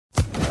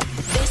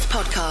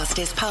podcast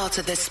is part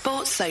of the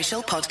Sports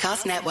Social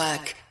Podcast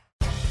Network.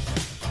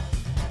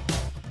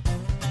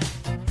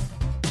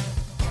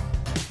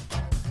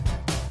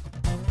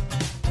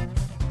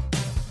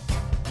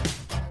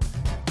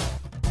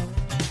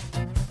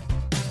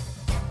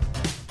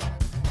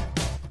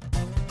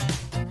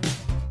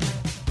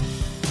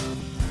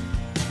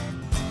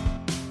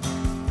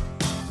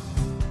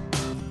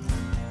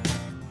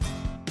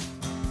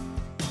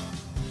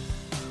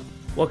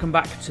 Welcome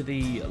back to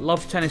the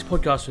Love Tennis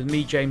podcast with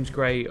me, James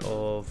Gray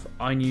of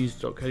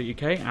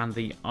iNews.co.uk and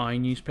the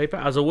iNewspaper.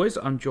 As always,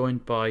 I'm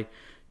joined by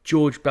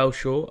George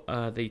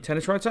Belshaw, the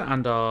tennis writer,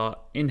 and our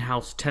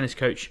in-house tennis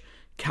coach,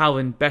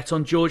 Calvin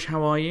Betton. George,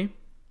 how are you?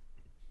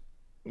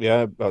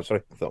 Yeah,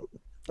 sorry. What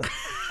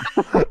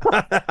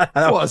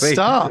a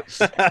start.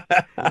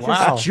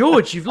 Wow.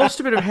 George, you've lost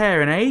a bit of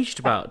hair and aged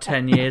about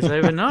 10 years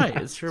overnight.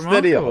 It's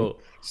remarkable.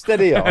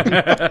 Steady on.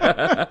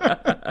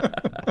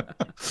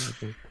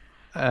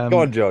 Go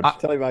on, George.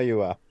 Tell him how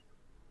you are.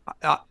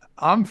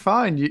 I'm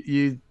fine.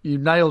 You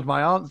nailed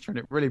my answer, and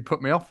it really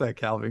put me off there,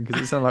 Calvin,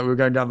 because it sounded like we were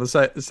going down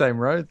the same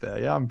road there.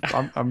 Yeah,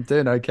 I'm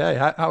doing okay.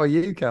 How are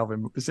you,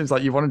 Calvin? It seems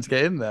like you wanted to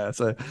get in there,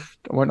 so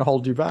I won't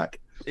hold you back.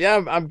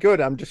 Yeah, I'm good.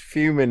 I'm just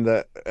fuming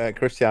that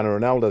Cristiano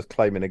Ronaldo's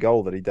claiming a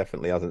goal that he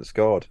definitely hasn't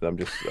scored. I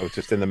was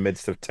just in the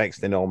midst of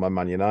texting all my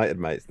Man United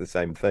mates the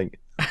same thing.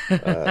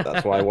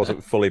 That's why I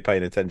wasn't fully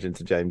paying attention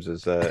to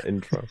James's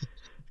intro.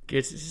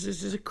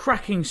 It's a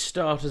cracking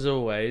start as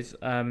always.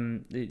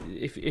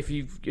 If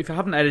you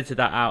haven't edited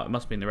that out, it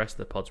must mean the rest of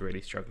the pod's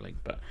really struggling.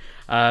 But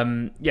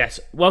yes,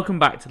 welcome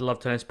back to the Love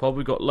Tennis Pod.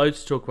 We've got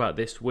loads to talk about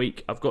this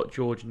week. I've got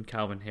George and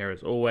Calvin here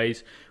as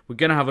always. We're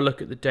going to have a look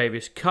at the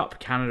Davis Cup.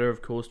 Canada,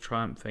 of course,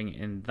 triumphing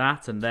in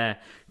that, and their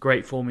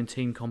great form in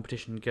team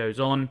competition goes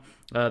on.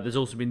 There's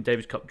also been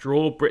Davis Cup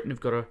draw. Britain have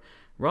got a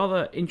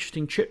rather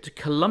interesting trip to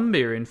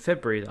Colombia in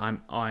February that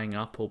I'm eyeing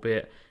up,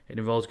 albeit it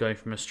involves going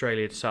from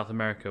Australia to South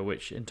America,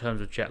 which in terms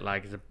of jet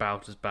lag is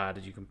about as bad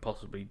as you can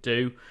possibly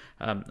do,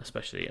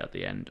 especially at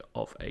the end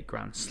of a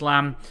Grand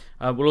Slam.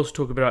 We'll also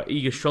talk about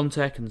Iga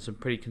Świątek and some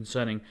pretty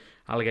concerning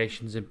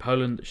allegations in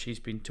Poland that she's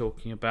been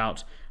talking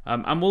about.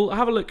 And we'll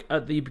have a look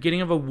at the beginning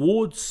of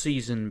awards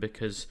season,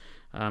 because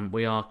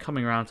we are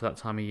coming around to that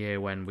time of year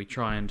when we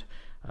try and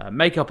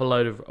make up a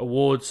load of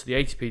awards. The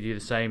ATP do the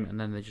same, and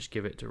then they just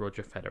give it to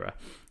Roger Federer.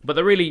 But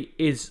there really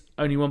is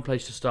only one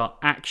place to start,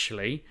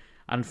 actually.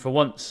 And for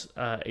once,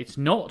 it's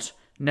not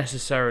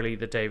necessarily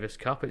the Davis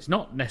Cup. It's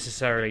not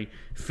necessarily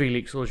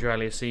Felix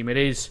Auger-Aliassime. It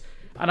is,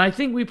 and I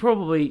think we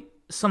probably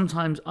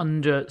sometimes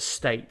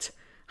understate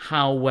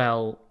how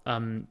well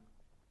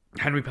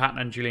Henry Patton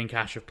and Julian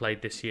Cash have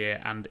played this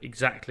year, and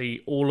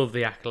exactly all of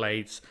the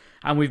accolades.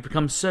 And we've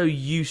become so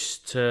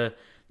used to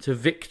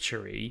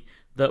victory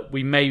that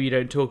we maybe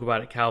don't talk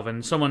about it,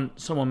 Calvin. Someone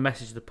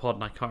messaged the pod,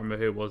 and I can't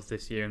remember who it was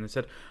this year, and they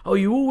said, "Oh,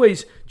 you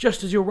always,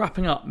 just as you're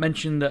wrapping up,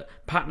 mention that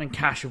Patton and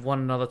Cash have won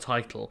another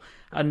title."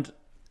 And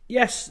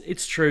yes,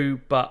 it's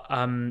true, but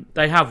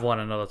they have won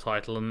another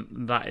title,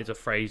 and that is a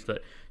phrase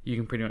that you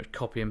can pretty much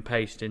copy and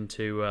paste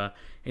into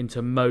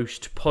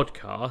most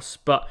podcasts.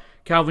 But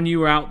Calvin, you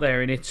were out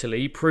there in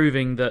Italy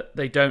proving that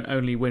they don't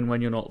only win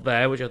when you're not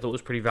there, which I thought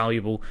was pretty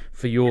valuable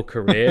for your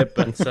career.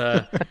 But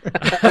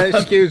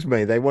excuse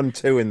me, they won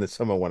 2 in the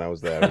summer when I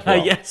was there as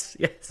well. yes,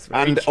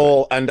 and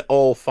true.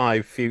 all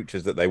 5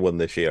 futures that they won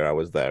this year, I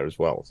was there as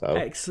well. So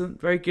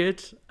excellent, very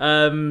good.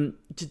 I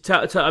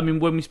mean,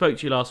 when we spoke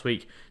to you last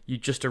week, you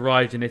just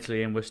arrived in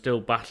Italy and were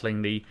still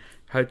battling the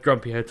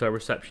grumpy hotel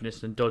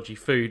receptionist and dodgy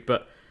food.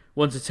 But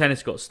once the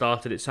tennis got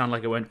started, it sounded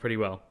like it went pretty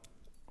well.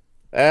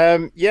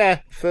 Yeah,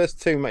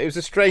 first 2. It was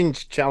a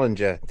strange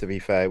challenger, to be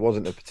fair. It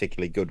wasn't a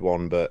particularly good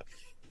one, but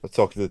I was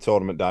talking to the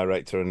tournament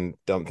director and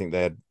don't think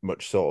they had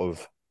much sort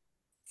of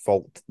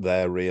fault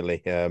there,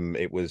 really.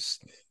 It was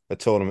a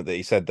tournament that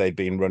he said they'd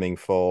been running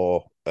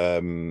for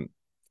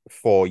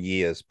 4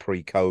 years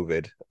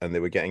pre-COVID, and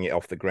they were getting it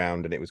off the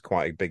ground, and it was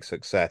quite a big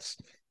success.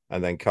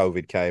 And then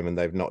COVID came, and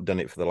they've not done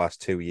it for the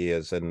last 2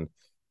 years, and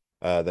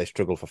they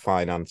struggled for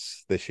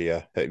finance this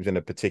year. It was in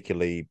a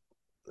particularly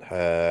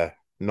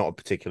not a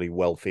particularly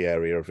wealthy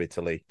area of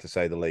Italy, to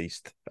say the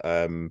least.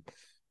 The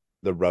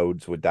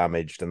roads were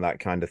damaged and that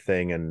kind of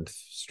thing. And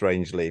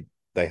strangely,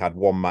 they had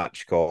one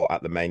match court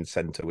at the main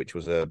centre, which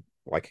was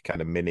like a kind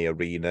of mini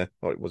arena,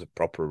 or it was a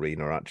proper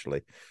arena,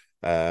 actually.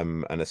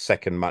 And a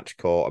second match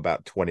court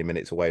about 20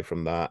 minutes away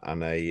from that,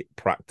 and a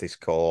practice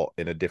court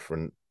in a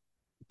different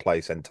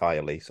place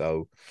entirely.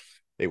 So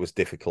it was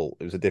difficult.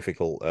 It was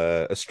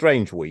a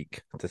strange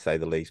week, to say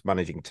the least,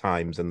 managing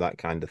times and that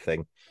kind of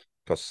thing,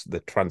 because the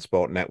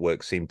transport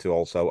network seemed to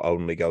also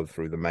only go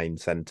through the main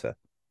centre.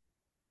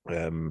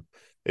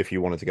 If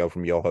you wanted to go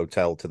from your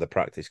hotel to the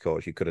practice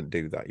courts, you couldn't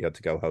do that. You had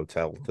to go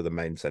hotel to the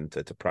main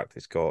centre to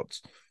practice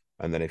courts.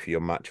 And then if your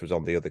match was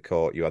on the other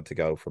court, you had to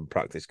go from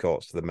practice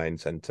courts to the main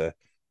centre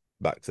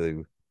back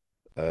to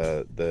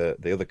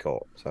the other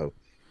court. So,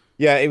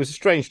 yeah, it was a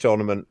strange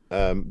tournament,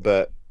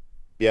 but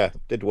yeah,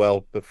 did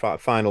well. The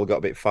final got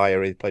a bit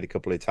fiery. Played a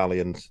couple of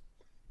Italians.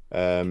 They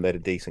had a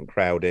decent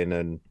crowd in,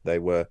 and they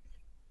were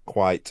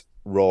quite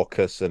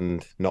raucous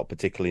and not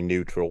particularly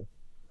neutral.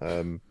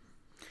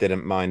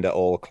 Didn't mind at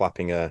all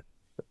clapping a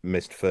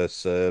missed first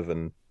serve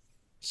and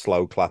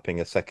slow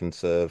clapping a second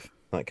serve,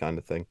 that kind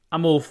of thing.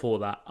 I'm all for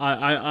that.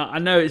 I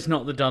know it's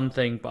not the done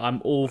thing, but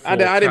I'm all for I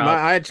didn't. crowd.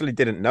 I actually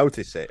didn't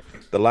notice it.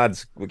 The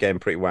lads were getting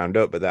pretty wound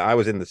up, but I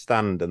was in the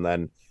stand, and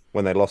then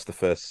when they lost the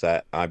first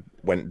set, I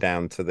went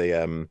down to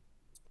the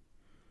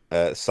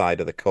side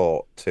of the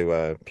court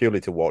to purely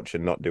to watch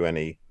and not do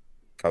any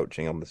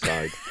coaching on the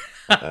side.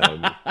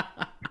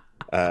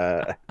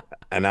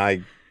 And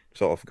I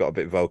sort of got a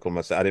bit vocal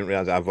myself. I didn't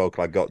realize how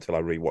vocal I got till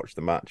I rewatched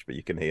the match, but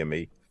you can hear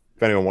me.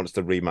 If anyone wants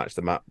to rewatch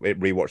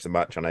the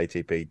match on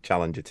ATP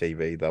Challenger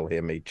TV, they'll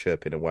hear me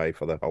chirping away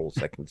for the whole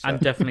second set. I'm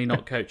definitely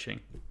not coaching.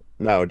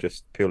 No,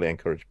 just purely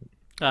encouragement.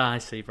 Ah, I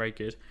see. Very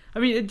good. I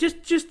mean,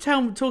 just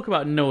talk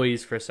about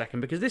noise for a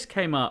second, because this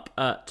came up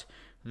at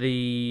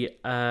the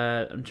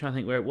I'm trying to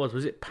think where it was.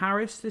 Was it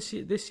Paris this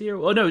year?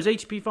 Oh no, it was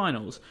ATP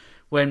Finals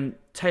when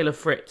Taylor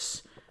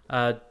Fritz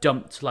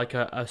dumped like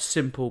a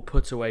simple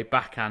put away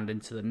backhand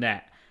into the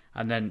net,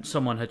 and then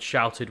someone had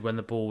shouted when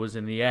the ball was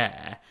in the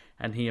air,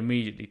 and he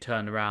immediately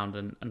turned around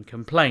and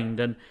complained.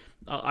 And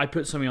I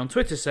put something on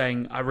Twitter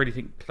saying I really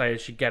think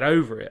players should get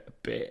over it a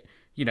bit.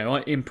 You know,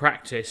 in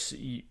practice,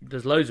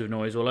 there's loads of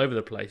noise all over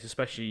the place,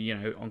 especially, you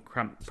know, on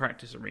cramped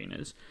practice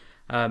arenas.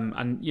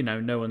 And, you know,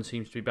 no one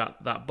seems to be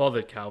that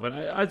bothered, Calvin.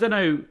 I don't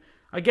know.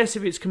 I guess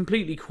if it's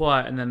completely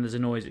quiet and then there's a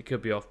noise, it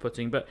could be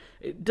off-putting. But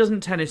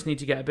doesn't tennis need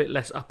to get a bit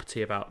less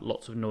uppity about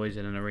lots of noise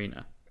in an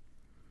arena?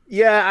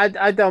 Yeah,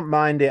 I don't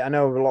mind it. I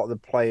know a lot of the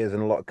players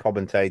and a lot of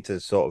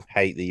commentators sort of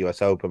hate the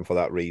US Open for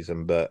that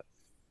reason, but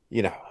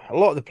you know, a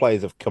lot of the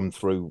players have come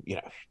through, you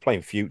know,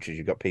 playing futures,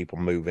 you've got people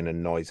moving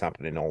and noise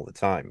happening all the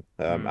time.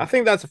 I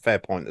think that's a fair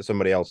point that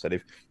somebody else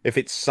said. If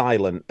it's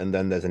silent and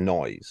then there's a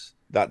noise,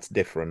 that's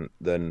different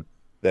than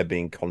there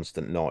being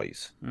constant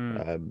noise.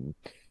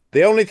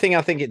 The only thing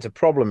I think it's a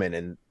problem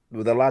in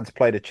the lads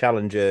played a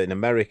challenger in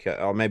America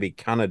or maybe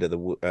Canada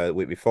the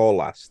week before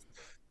last.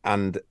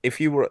 And if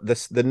you were at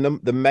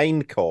the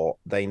main court,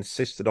 they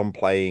insisted on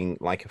playing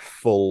like a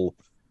full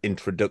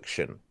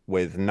introduction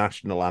with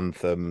national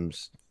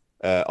anthems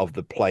of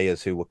the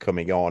players who were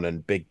coming on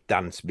and big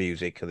dance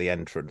music at the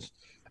entrance.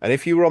 And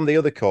if you were on the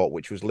other court,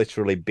 which was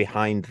literally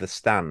behind the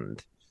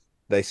stand,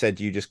 they said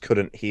you just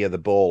couldn't hear the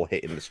ball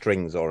hitting the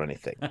strings or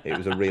anything. It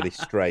was a really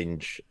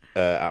strange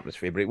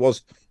atmosphere, but it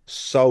was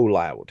so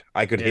loud.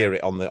 I could hear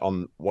it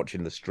on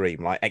watching the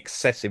stream, like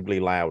excessively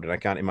loud, and I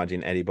can't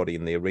imagine anybody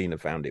in the arena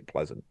found it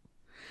pleasant.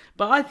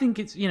 But I think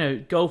it's, you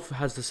know, golf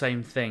has the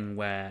same thing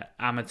where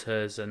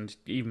amateurs and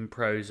even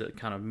pros at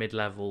kind of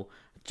mid-level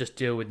just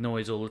deal with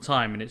noise all the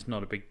time, and it's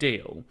not a big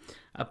deal.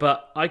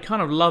 But I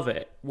kind of love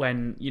it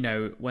when, you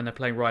know, when they're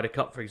playing Ryder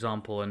Cup, for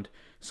example, and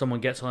someone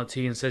gets on a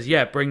tee and says,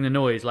 yeah, bring the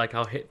noise, like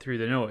I'll hit through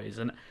the noise.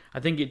 And I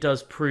think it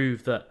does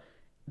prove that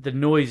the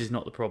noise is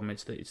not the problem,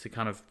 it's the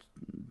kind of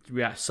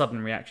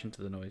sudden reaction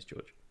to the noise,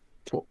 George.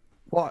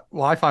 What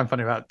I find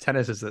funny about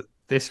tennis is that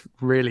this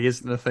really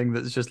isn't a thing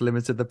that's just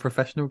limited the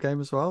professional game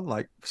as well.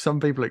 Like,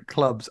 some people at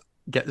clubs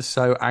get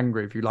so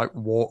angry if you like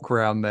walk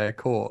around their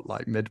court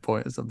like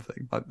midpoint or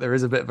something. Like, there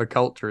is a bit of a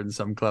culture in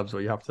some clubs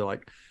where you have to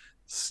like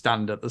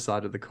stand at the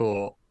side of the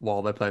court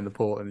while they're playing the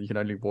port, and you can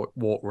only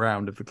walk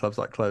around if the club's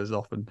like closed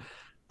off. And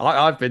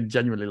I've been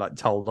genuinely like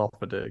told off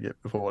for doing it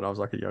before when I was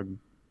like a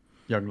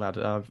young lad.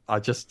 I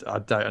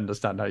don't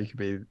understand how you could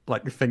be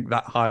like think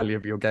that highly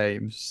of your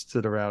game,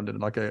 stood around in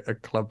like a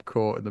club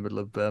court in the middle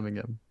of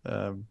Birmingham.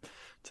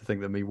 To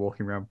think that me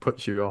walking around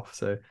puts you off.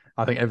 So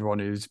I think everyone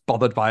who's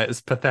bothered by it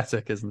is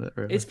pathetic, isn't it?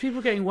 Really? It's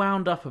people getting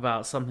wound up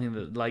about something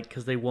that, like,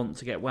 because they want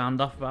to get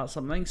wound up about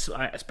something,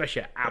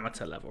 especially at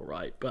amateur level,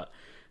 right? But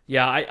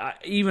yeah, I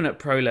even at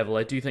pro level,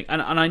 I do think, and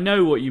I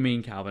know what you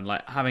mean, Calvin.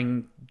 Like,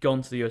 having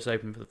gone to the US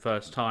Open for the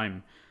first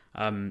time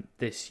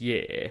this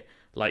year,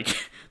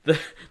 like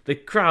the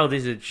crowd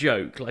is a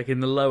joke. Like, in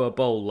the lower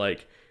bowl,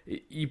 like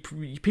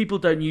people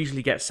don't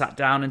usually get sat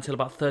down until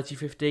about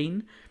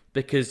 30:15.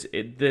 Because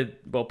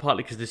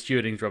partly because the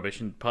stewarding's rubbish,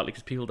 and partly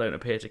because people don't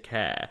appear to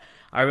care.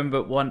 I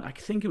remember I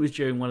think it was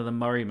during one of the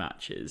Murray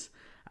matches,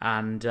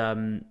 and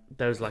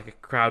there was like a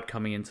crowd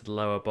coming into the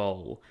lower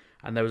bowl,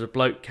 and there was a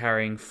bloke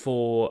carrying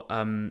four.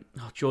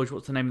 George,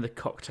 what's the name of the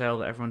cocktail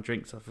that everyone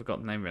drinks? I've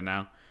forgotten the name of it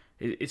now.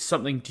 It's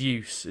something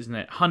deuce, isn't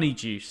it? Honey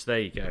juice. There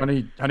you go.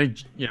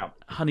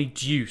 Honey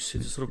juice.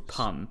 It's a sort of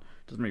pun.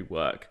 Doesn't really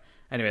work.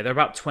 Anyway, they're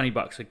about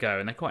 $20 a go,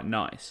 and they're quite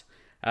nice.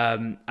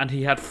 And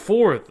he had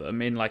four of them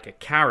in like a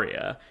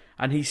carrier,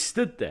 and he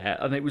stood there,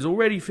 and it was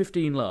already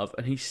 15 love,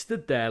 and he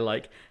stood there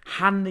like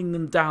handing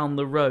them down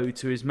the road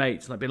to his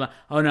mates, like being like,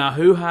 oh, now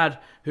who had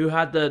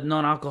the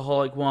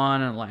non-alcoholic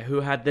one, and like who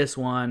had this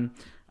one,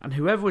 and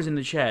whoever was in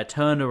the chair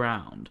turned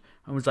around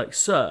and was like,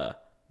 sir,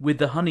 with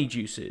the honey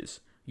juices,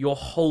 you're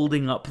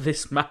holding up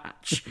this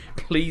match.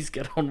 Please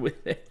get on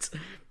with it.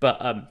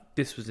 But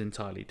this was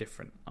entirely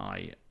different,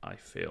 I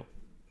feel.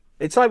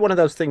 It's like one of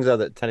those things, though,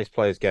 that tennis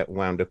players get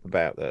wound up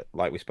about, that,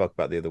 like we spoke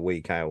about the other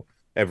week, how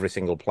every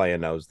single player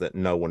knows that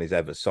no one is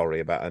ever sorry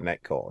about a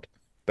net cord.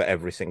 but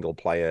every single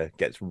player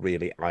gets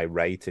really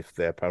irate if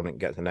their opponent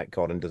gets a net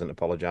cord and doesn't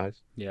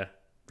apologize. Yeah.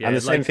 And the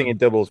same thing in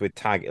doubles with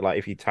tag, like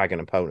if you tag an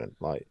opponent,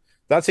 like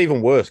that's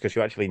even worse because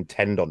you actually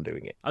intend on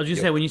doing it. I was going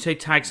to say, when you say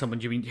tag someone,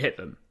 do you mean hit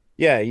them?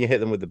 Yeah, you hit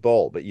them with the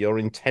ball, but you're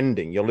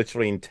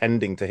literally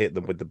intending to hit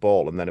them with the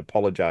ball and then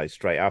apologize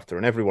straight after.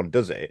 And everyone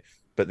does it.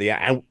 But the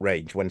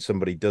outrage when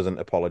somebody doesn't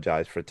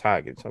apologize for a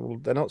tag, it's like, well,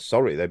 they're not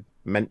sorry. They're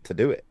meant to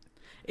do it.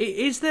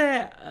 Is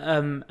there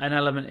an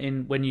element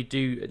in when you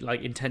do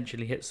like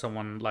intentionally hit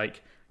someone,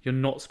 like you're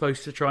not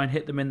supposed to try and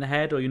hit them in the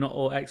head, or you're not,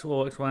 or X,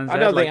 Y, and Z? I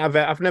don't think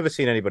I've never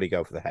seen anybody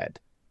go for the head.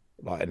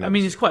 I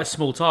mean, it's quite a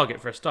small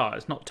target for a start.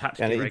 It's not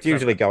tactically. And it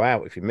usually go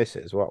out if you miss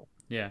it as well.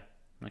 Yeah.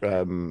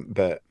 Okay.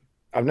 But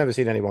I've never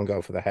seen anyone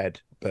go for the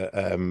head. But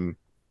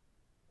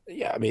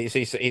yeah, I mean,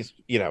 it's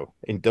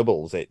in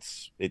doubles,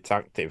 it's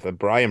active. The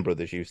Bryan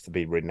brothers used to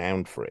be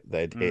renowned for it.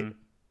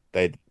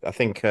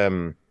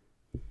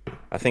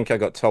 I think I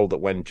got told that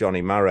when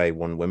Johnny Murray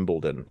won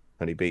Wimbledon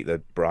and he beat the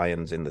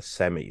Bryans in the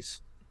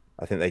semis,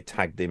 I think they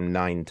tagged him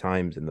 9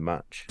 times in the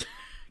match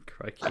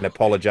and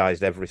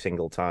apologized every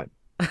single time.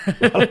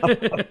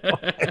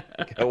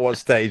 At what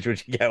stage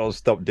would you get or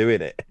stop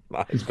doing it?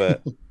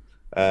 But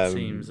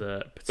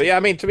yeah, I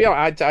mean, to be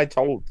honest, I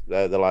told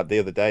the lad the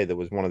other day there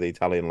was one of the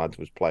Italian lads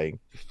was playing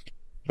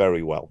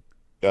very well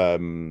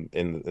in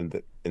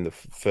the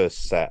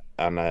first set,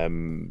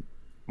 and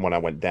when I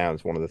went down,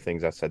 it's one of the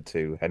things I said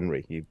to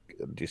Henry: you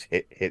just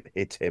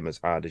hit him as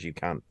hard as you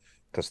can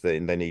because they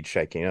need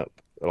shaking up.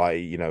 Like,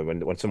 you know,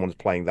 when someone's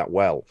playing that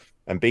well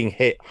and being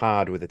hit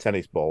hard with a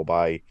tennis ball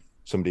by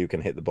somebody who can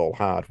hit the ball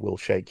hard will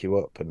shake you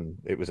up, and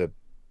it was a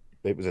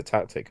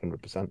tactic,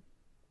 100%.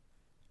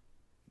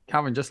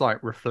 Calvin, just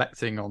like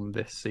reflecting on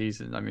this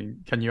season, I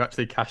mean, can you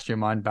actually cast your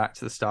mind back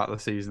to the start of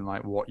the season,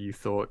 like what you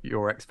thought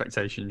your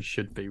expectations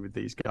should be with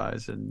these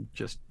guys and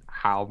just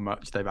how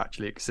much they've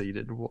actually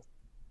exceeded? Well,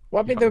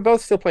 I mean, they were both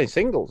still playing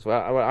singles.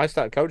 Well, I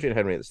started coaching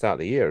Henry at the start of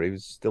the year. He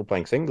was still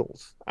playing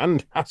singles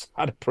and has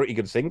had a pretty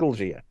good singles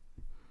year.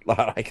 Like,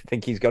 I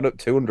think he's gone up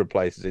 200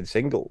 places in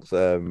singles.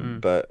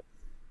 But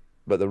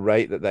the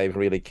rate that they've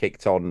really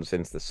kicked on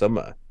since the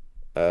summer,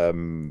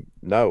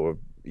 no,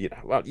 you know,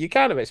 well, you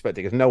kind of expect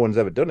it because no one's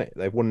ever done it.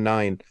 They've won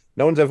 9.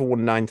 No one's ever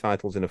won 9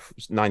 titles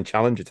 9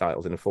 challenger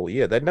titles in a full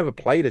year. They'd never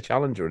played a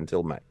challenger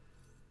until May.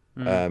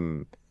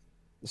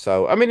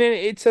 So, I mean,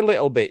 it's a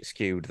little bit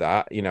skewed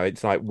that, you know,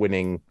 it's like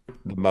winning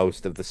the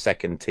most of the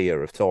second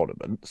tier of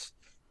tournaments.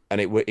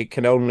 And it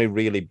can only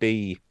really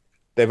be,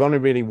 they've only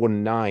really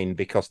won 9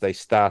 because they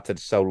started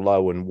so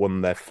low and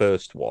won their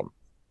first one.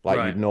 Like,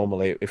 right. You'd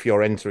normally, if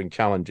you're entering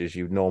challenges,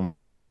 you'd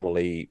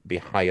normally be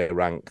higher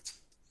ranked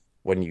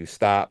when you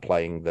start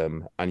playing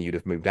them and you'd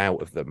have moved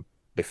out of them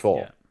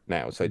before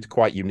now. So it's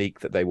quite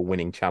unique that they were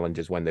winning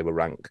challenges when they were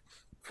ranked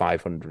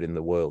 500 in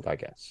the world, I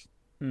guess.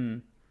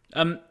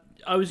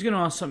 I was going to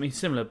ask something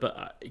similar,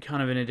 but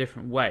kind of in a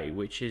different way,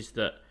 which is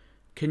that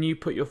can you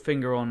put your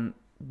finger on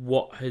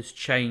what has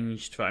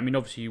changed? I mean,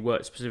 obviously you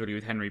work specifically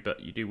with Henry,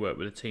 but you do work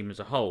with a team as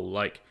a whole.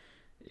 Like,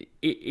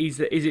 is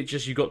it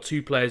just you've got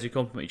 2 players who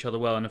complement each other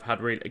well and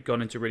have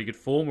gone into really good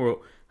form, or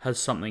has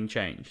something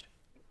changed?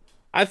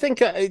 I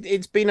think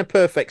it's been a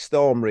perfect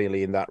storm,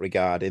 really, in that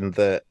regard, in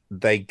that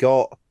they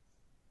got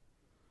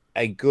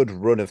a good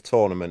run of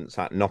tournaments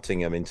at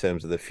Nottingham in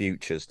terms of the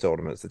futures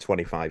tournaments, the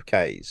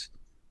 25Ks,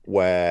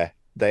 where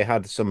they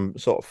had some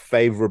sort of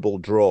favourable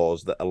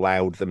draws that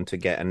allowed them to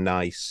get a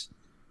nice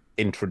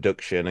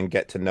introduction and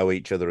get to know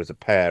each other as a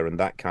pair and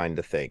that kind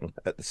of thing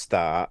at the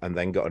start, and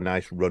then got a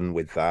nice run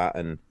with that.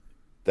 And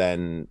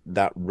then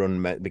that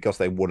run, because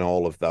they won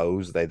all of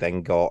those, they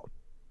then got,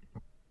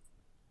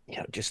 you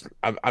know, just,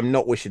 I'm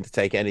not wishing to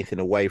take anything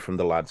away from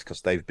the lads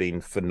because they've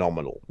been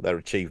phenomenal. Their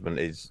achievement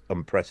is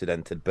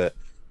unprecedented, but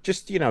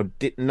just, you know,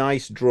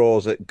 nice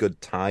draws at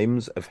good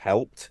times have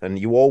helped, and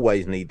you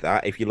always need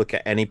that. If you look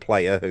at any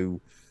player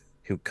who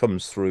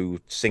comes through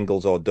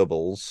singles or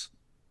doubles,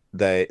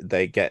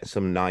 they get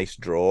some nice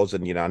draws.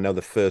 And, you know, I know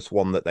the first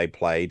one they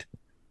played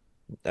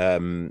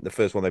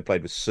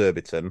was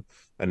Surbiton,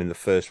 and in the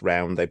first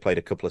round they played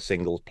a couple of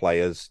singles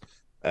players,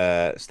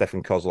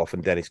 Stefan Kozlov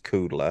and Denis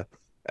Kudla,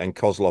 and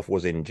Kozlov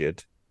was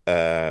injured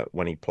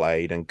when he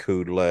played, and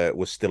Kudla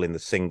was still in the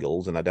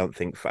singles. And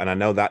I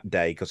know that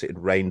day, because it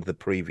had rained the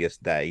previous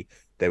day,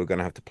 they were going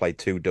to have to play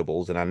 2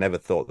 doubles, and I never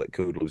thought that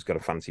Kudla was going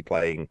to fancy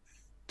playing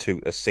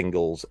 2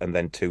 singles and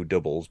then 2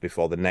 doubles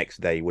before the next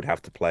day he would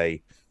have to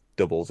play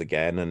doubles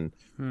again. And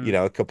you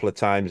know, a couple of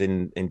times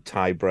in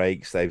tie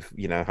breaks they've,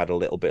 you know, had a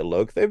little bit of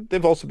luck.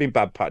 They've also been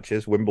bad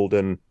patches.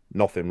 Wimbledon,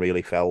 nothing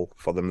really fell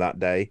for them that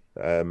day.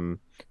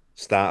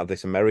 Start of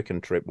this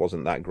American trip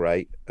wasn't that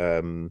great,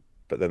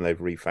 but then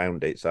they've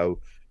refound it. So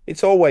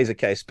it's always a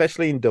case,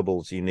 especially in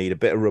doubles, you need a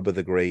bit of rub of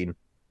the green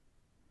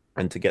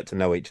and to get to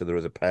know each other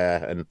as a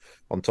pair. And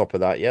on top of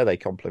that, yeah, they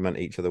complement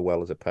each other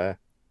well as a pair.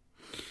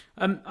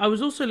 I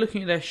was also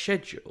looking at their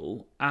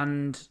schedule,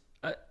 and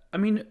I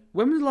mean,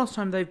 when was the last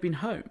time they've been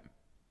home?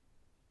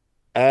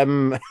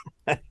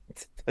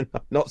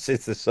 Not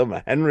since the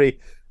summer.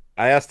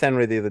 I asked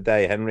Henry the other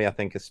day. Henry, I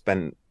think, has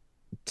spent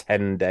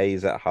 10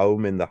 days at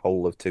home in the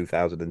whole of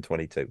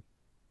 2022.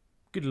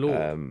 Good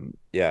lord.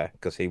 Yeah,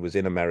 because he was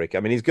in America.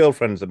 I mean, his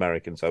girlfriend's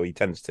American, so he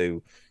tends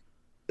to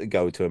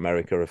go to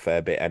America a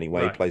fair bit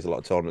anyway. Right. He plays a lot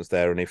of tournaments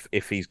there, and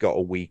if he's got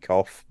a week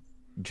off,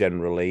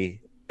 generally,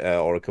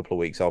 or a couple of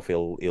weeks off,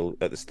 he'll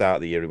at the start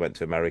of the year he went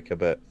to America,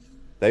 but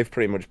they've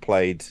pretty much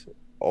played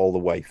all the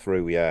way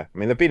through. Yeah, I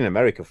mean they've been in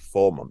America for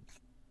 4 months,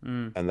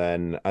 and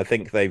then I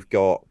think they're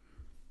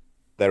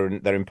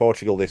in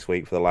Portugal this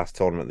week for the last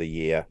tournament of the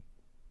year,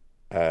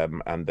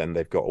 and then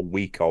they've got a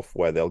week off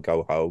where they'll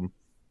go home,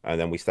 and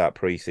then we start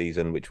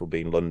pre-season, which will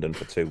be in London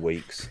for 2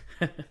 weeks.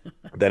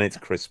 Then it's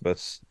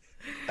Christmas.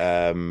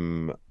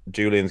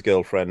 Julian's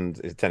girlfriend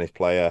is a tennis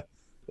player,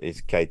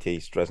 is Katie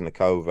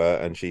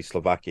Stresnikova, and she's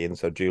Slovakian.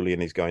 So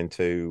Julian is going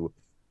to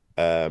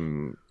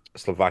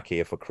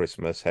Slovakia for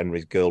Christmas.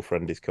 Henry's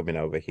girlfriend is coming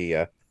over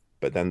here,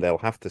 but then they'll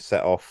have to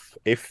set off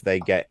if they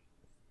get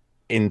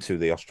into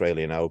the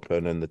Australian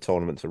Open and the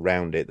tournaments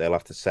around it. They'll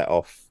have to set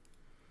off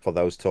for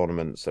those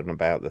tournaments on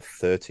about the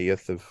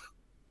 30th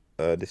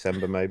of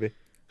December, maybe.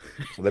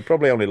 So they're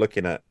probably only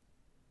looking at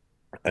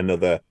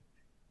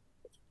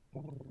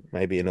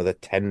maybe another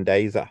 10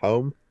 days at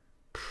home.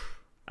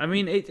 I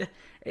mean,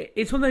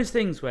 it's one of those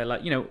things where,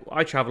 like,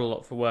 I travel a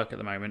lot for work at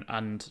the moment,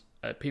 and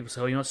people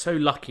say, "Oh, you're so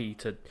lucky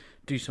to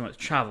do so much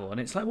travel," and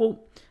it's like, well,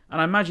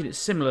 and I imagine it's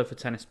similar for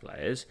tennis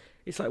players.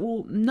 It's like,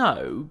 well,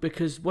 no,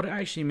 because what it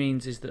actually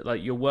means is that,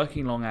 like, you're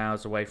working long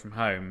hours away from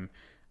home,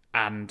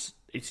 and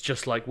it's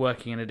just like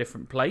working in a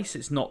different place.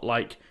 It's not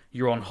like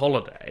you're on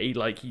holiday,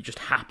 like you just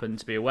happen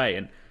to be away.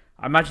 And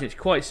I imagine it's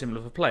quite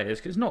similar for players,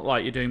 because it's not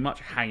like you're doing much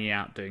hanging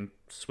out doing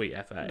sweet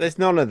FA. There's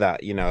none of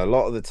that, a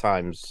lot of the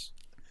times,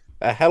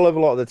 a hell of a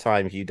lot of the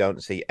times you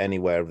don't see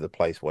anywhere of the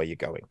place where you're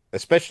going,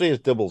 especially as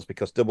doubles,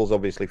 because doubles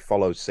obviously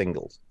follows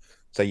singles.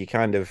 So you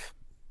kind of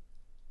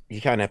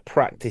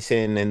practice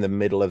in the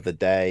middle of the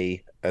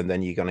day, and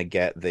then you're going to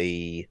get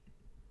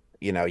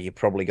you're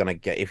probably going to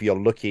get, if you're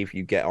lucky, if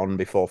you get on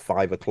before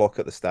 5 o'clock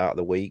at the start of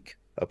the week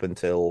up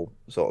until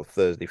sort of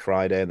Thursday,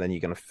 Friday, and then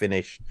you're going to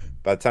finish.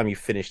 By the time you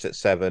finished at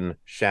 7,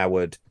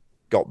 showered,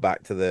 got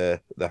back to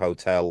the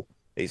hotel,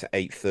 it's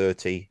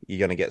 8:30. You're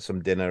going to get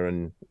some dinner,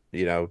 and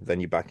then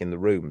you're back in the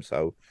room.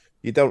 So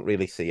you don't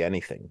really see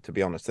anything, to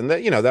be honest. And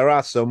there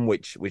are some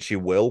which you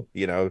will.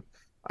 I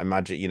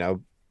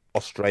imagine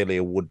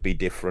Australia would be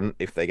different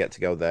if they get to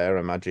go there. I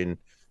imagine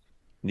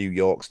New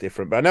York's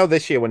different. But I know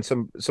this year when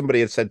somebody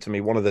had said to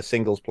me, one of the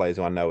singles players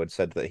who I know had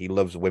said that he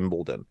loves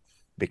Wimbledon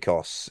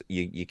because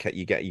you're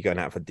going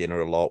out for dinner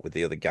a lot with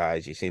the other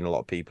guys. You've seen a lot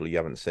of people you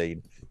haven't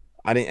seen.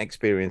 I didn't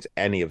experience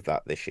any of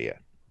that this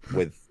year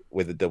with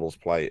the doubles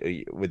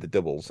play. With the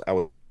doubles,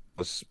 I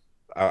was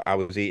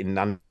eating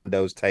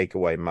Nando's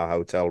takeaway in my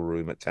hotel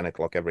room at 10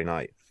 o'clock every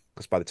night,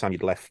 because by the time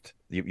you'd left,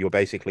 you were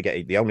basically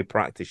getting, the only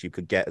practice you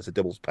could get as a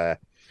doubles pair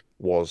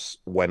was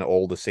when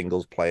all the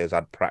singles players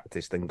had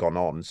practiced and gone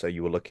on. So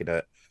you were looking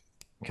at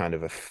kind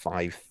of a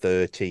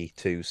 5:30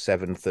 to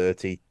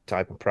 7:30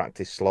 type of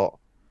practice slot.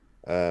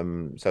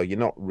 So you're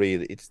not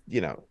really,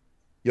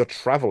 you're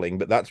traveling,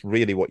 but that's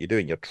really what you're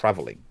doing. You're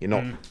traveling. You're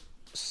not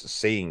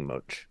seeing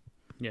much.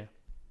 Yeah.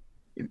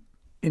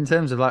 In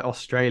terms of like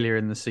Australia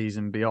in the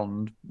season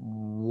beyond,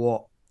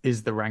 what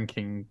is the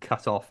ranking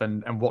cut off,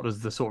 and what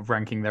does the sort of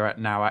ranking they're at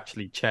now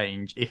actually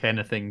change, if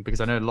anything?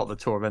 Because I know a lot of the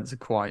tour events are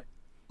quite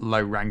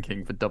low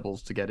ranking for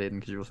doubles to get in,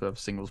 because you also have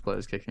singles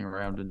players kicking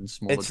around in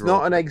smaller draws. It's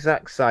not an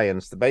exact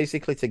science.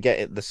 Basically, to get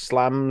it, the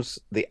slams,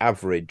 the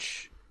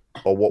average,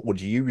 or what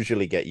would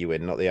usually get you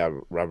in, not the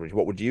average,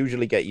 what would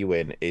usually get you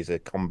in is a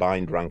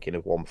combined ranking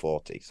of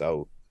 140.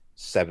 So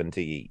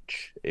 70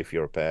 each if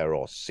you're a pair,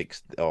 or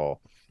 60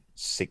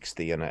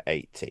 and an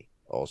 80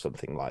 or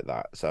something like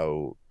that.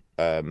 So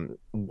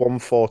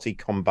 140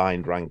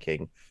 combined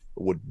ranking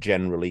would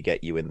generally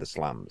get you in the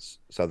slams.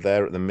 So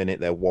they're at the minute,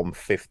 they're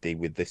 150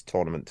 with this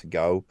tournament to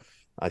go.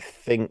 I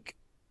think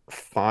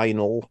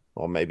final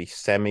or maybe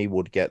semi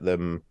would get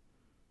them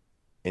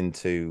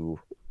into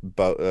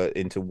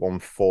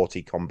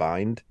 140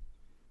 combined.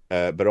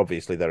 But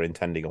obviously they're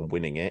intending on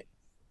winning it.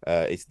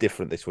 It's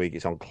different this week.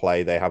 It's on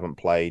clay. They haven't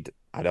played.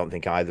 I don't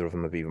think either of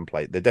them have even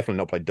played. They've definitely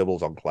not played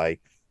doubles on clay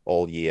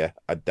all year.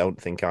 I don't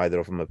think either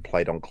of them have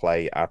played on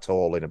clay at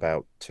all in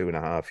about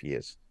 2.5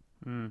 years.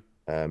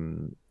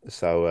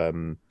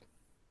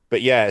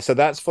 But yeah, so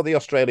that's for the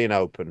Australian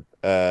Open,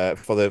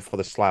 for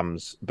the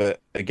slams. But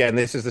again,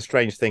 this is the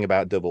strange thing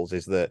about doubles,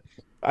 is that,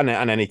 and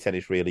any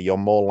tennis really, you're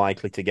more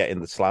likely to get in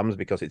the slams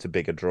because it's a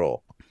bigger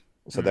draw.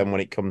 So then when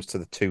it comes to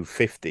the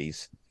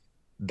 250s,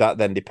 that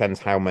then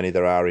depends how many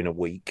there are in a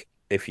week.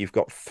 If you've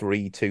got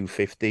 3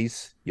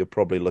 250s, you're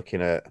probably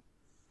looking at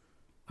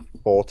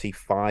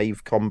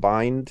 45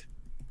 combined.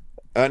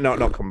 No,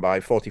 not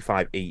combined,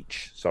 45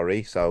 each,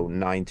 sorry. So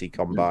 90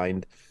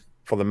 combined.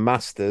 For the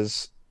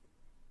Masters,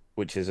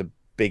 which is a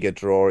bigger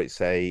draw,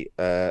 it's a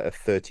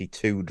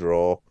 32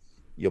 draw,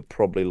 you're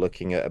probably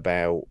looking at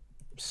about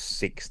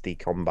 60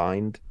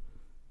 combined,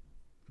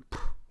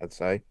 I'd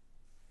say.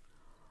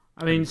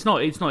 I mean, it's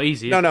not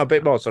easy. No, a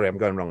bit more. Sorry, I'm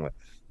going wrong there.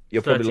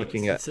 You're probably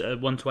looking at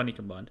 120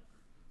 combined.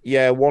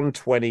 Yeah,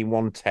 120,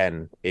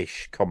 110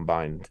 ish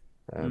combined.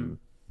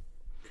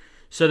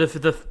 So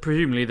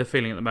presumably the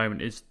feeling at the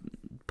moment is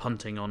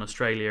punting on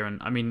Australia,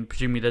 and I mean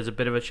presumably there's a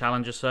bit of a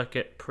challenger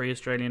circuit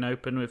pre-Australian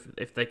Open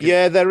if they could.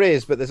 Yeah, there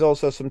is, but there's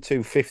also some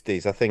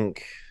 250s. I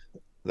think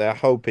they're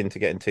hoping to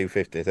get in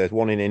 250s. There's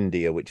one in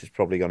India, which is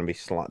probably going to be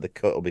the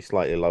cut will be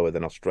slightly lower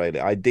than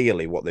Australia.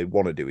 Ideally, what they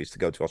want to do is to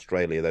go to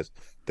Australia. I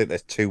think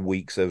there's 2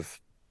 weeks of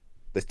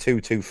there's two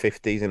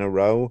 250s in a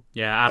row.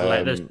 Yeah,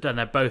 Adelaide, and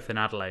they're both in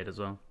Adelaide as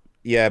well.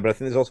 Yeah, but I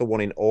think there's also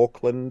one in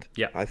Auckland.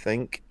 Yeah, I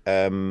think.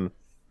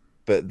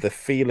 But the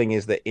feeling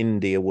is that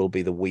India will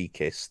be the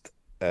weakest.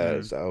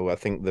 So I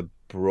think the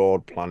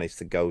broad plan is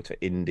to go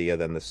to India,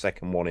 then the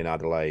second one in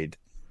Adelaide,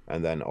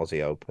 and then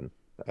Aussie Open.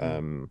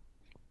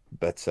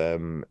 But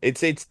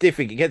it's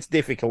difficult. It gets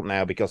difficult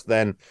now because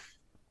then,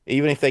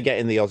 even if they get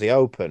in the Aussie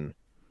Open,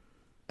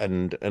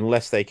 and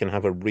unless they can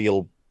have a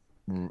real,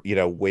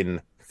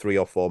 win 3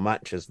 or 4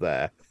 matches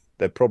there,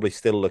 they're probably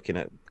still looking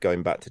at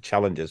going back to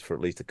challengers for at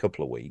least a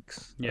couple of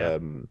weeks. Yeah.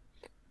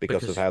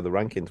 Because of how the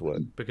rankings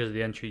work. Because of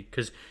the entry,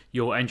 because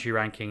your entry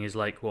ranking is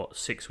like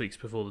 6 weeks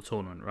before the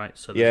tournament, right?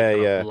 So there's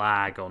a kind of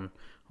lag on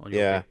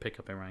your big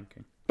pickup in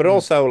ranking. But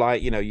also,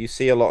 you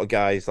see a lot of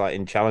guys like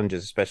in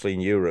challenges, especially in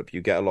Europe,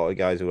 you get a lot of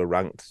guys who are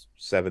ranked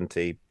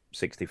 70,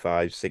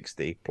 65,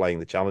 60 playing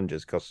the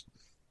challengers because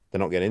they're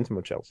not getting into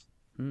much else.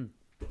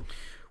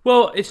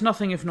 Well, it's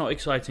nothing if not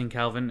exciting,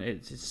 Calvin.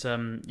 It's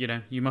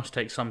you must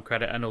take some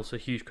credit, and also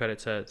huge credit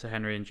to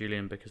Henry and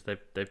Julian because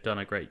they've done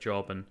a great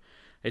job, and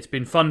it's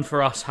been fun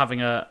for us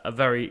having a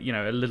very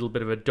a little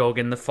bit of a dog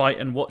in the fight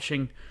and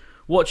watching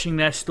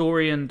their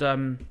story, and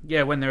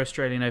when they're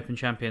Australian Open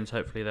champions,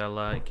 hopefully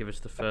they'll give us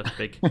the first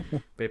big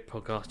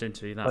podcast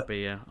interview. That'd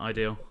be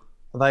ideal.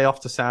 Are they off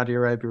to Saudi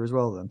Arabia as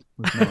well then?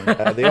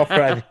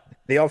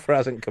 The offer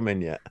hasn't come in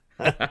yet.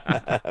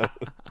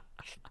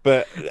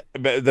 But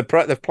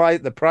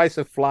the price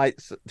of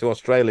flights to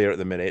Australia at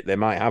the minute, they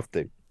might have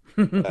to.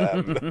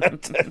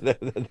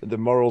 The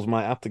morals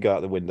might have to go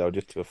out the window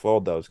just to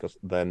afford those because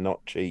they're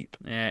not cheap.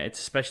 Yeah, it's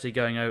especially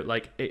going out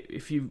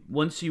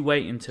once you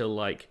wait until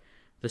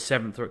the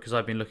 7th, because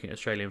I've been looking at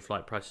Australian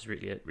flight prices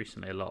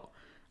recently a lot,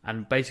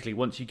 and basically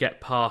once you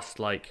get past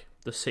the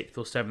 6th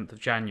or 7th of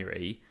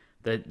January,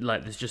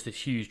 there's just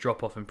this huge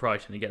drop off in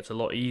price, and it gets a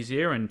lot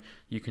easier, and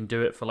you can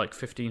do it for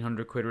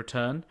 1,500 quid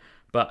return.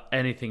 But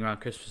anything around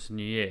Christmas and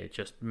New Year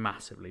just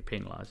massively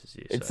penalises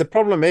you. The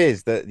problem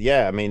is that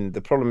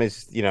the problem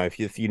is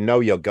if you know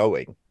you're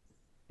going,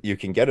 you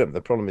can get them. The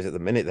problem is at the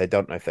minute they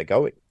don't know if they're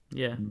going.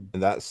 Yeah, and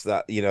that's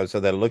that. So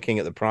they're looking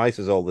at the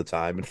prices all the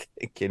time and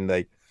thinking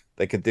they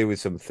could do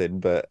with something,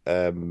 but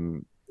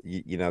that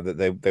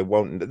they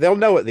won't. They'll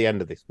know at the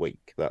end of this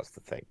week. That's the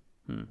thing,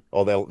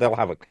 or they'll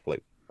have a clue,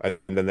 and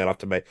then they'll have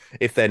to make.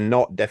 If they're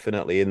not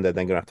definitely in there,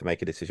 they're going to have to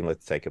make a decision whether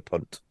to take a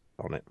punt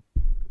on it.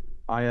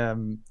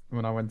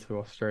 When I went to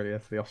Australia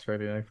for the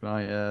Australian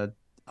Open,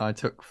 I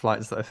took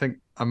flights that I think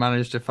I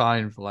managed to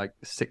find for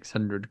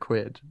 600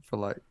 quid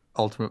for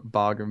ultimate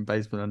bargain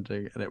basement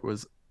hunting, and it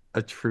was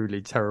a truly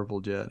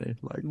terrible journey.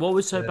 What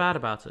was so bad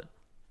about it?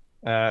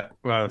 So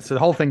the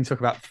whole thing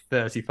took about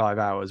 35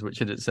 hours, which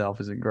in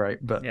itself isn't great,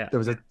 but there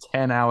was a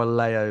 10-hour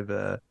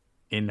layover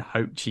in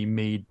Ho Chi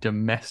Minh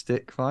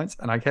domestic flights,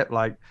 and I kept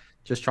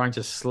just trying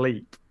to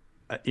sleep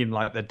in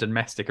the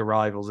domestic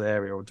arrivals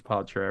area or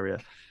departure area,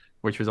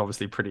 which was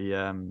obviously pretty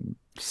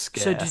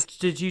scarce. So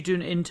did you do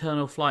an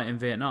internal flight in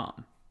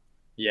Vietnam?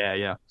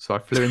 Yeah. So I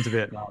flew into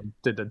Vietnam,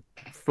 did a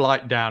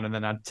flight down, and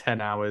then had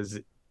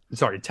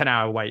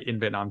 10-hour wait in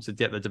Vietnam to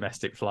get the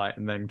domestic flight,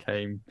 and then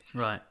came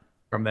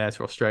from there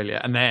to Australia.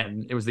 And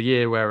then it was the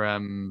year where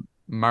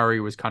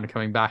Murray was kind of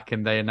coming back,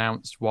 and they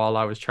announced while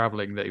I was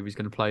traveling that he was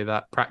going to play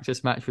that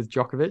practice match with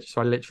Djokovic. So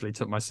I literally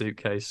took my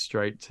suitcase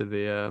straight to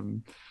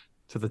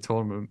the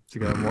tournament to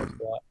go and watch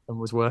that, and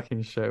was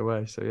working straight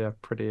away. So yeah,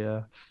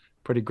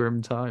 pretty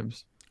grim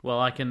times.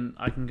 Well, I can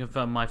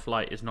confirm my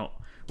flight is not,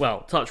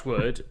 touch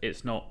wood,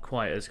 it's not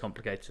quite as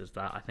complicated as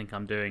that. I think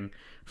I'm doing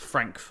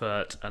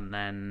Frankfurt and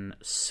then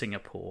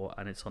Singapore,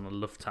 and it's on a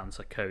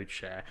Lufthansa code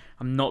share.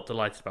 I'm not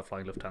delighted about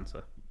flying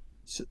Lufthansa.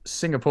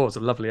 Singapore's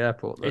a lovely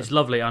airport, though. It's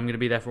lovely. I'm going to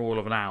be there for all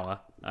of an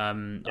hour.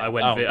 I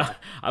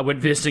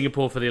went via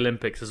Singapore for the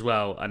Olympics as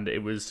well, and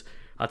it was...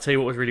 I'll tell you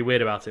what was really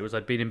weird about it was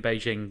I'd been in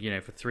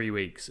Beijing, for 3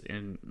 weeks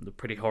in the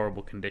pretty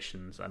horrible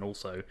conditions, and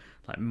also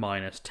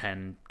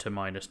 -10 to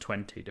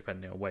 -20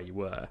 depending on where you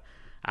were.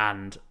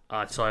 And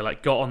so I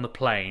got on the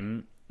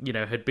plane,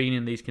 had been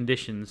in these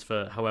conditions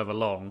for however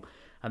long,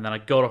 and then I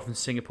got off in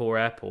Singapore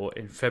airport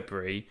in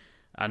February,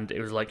 and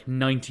it was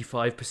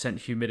 95%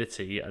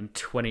 humidity and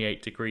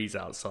 28 degrees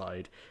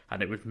outside,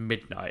 and it was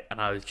midnight,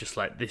 and I was just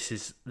this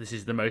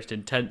is the most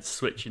intense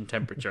switch in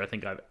temperature I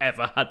think I've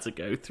ever had to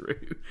go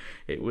through.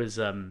 It was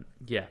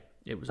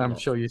it was. I'm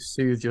sure you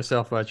soothed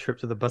yourself by a trip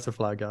to the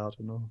butterfly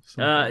garden or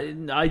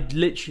something.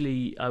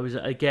 I was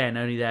again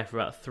only there for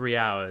about 3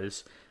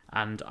 hours,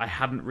 and I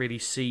hadn't really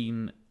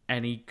seen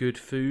any good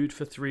food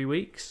for 3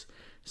 weeks.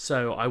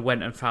 So I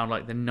went and found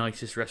the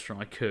nicest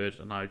restaurant I could,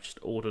 and I just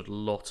ordered a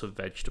lot of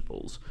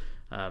vegetables.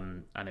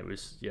 and it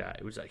was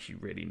actually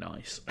really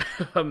nice.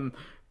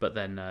 But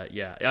then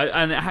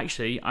and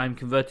actually I'm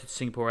converted to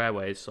Singapore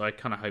Airways, so I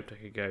kind of hoped I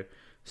could go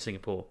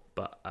Singapore,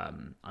 but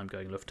I'm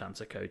going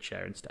Lufthansa code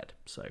share instead.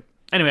 So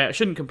anyway, I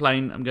shouldn't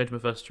complain. I'm going to my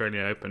first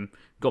Australian Open.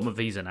 Got my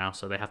visa now,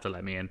 so they have to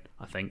let me in,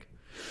 I think.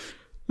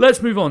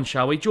 Let's move on,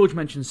 shall we? George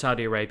mentioned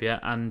Saudi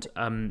Arabia, and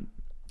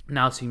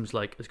now seems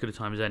like as good a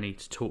time as any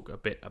to talk a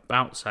bit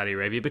about Saudi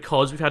Arabia,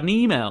 because we've had an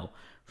email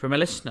from a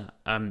listener.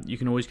 You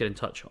can always get in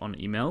touch on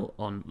email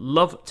on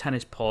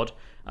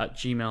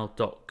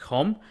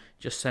lovetennispod@gmail.com.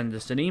 Just send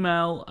us an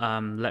email,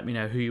 let me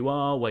know who you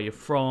are, where you're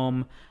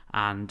from,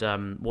 and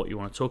what you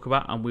want to talk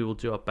about, and we will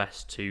do our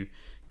best to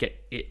get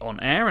it on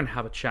air and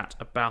have a chat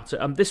about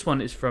it. This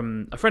one is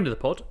from a friend of the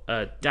pod,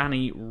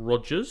 Danny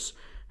Rogers,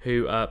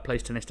 who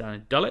plays tennis down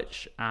in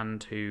Dulwich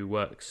and who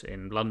works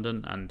in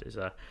London and is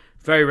a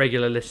very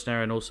regular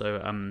listener and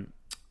also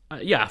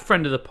a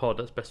friend of the pod.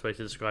 That's the best way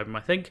to describe him,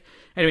 I think.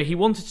 Anyway, he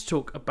wanted to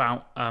talk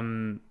about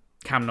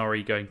Cam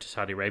Norrie going to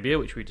Saudi Arabia,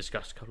 which we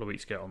discussed a couple of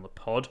weeks ago on the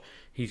pod.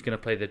 He's going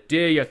to play the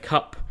Diriyah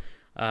Cup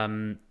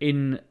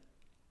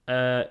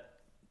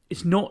it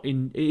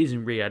is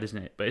in Riyadh,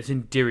 isn't it? But it's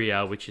in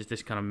Diriyah, which is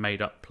this kind of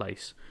made-up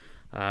place.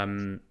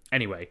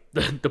 Anyway,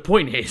 the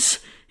point is,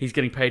 he's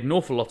getting paid an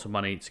awful lot of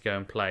money to go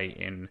and play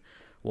in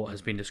what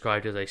has been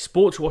described as a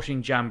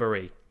sports-washing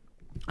jamboree.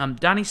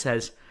 Danny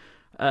says,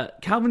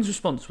 Calvin's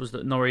response was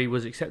that Norrie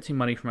was accepting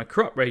money from a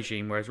corrupt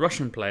regime, whereas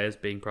Russian players,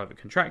 being private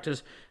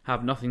contractors,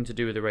 have nothing to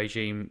do with the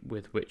regime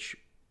with which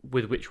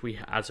we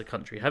as a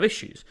country have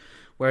issues.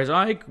 Whereas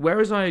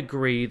I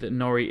agree that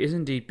Norrie is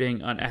indeed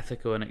being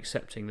unethical and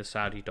accepting the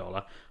Saudi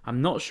dollar,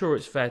 I'm not sure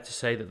it's fair to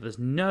say that there's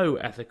no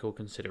ethical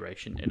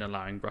consideration in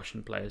allowing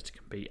Russian players to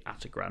compete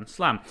at a Grand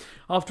Slam.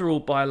 After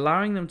all, by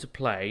allowing them to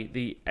play,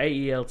 the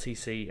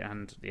AELTC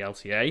and the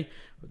LTA,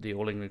 the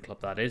All England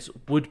club that is,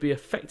 would be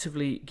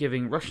effectively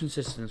giving Russian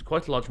citizens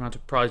quite a large amount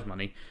of prize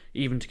money,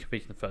 even to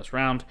compete in the first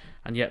round,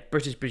 and yet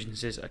British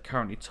businesses are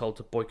currently told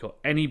to boycott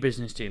any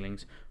business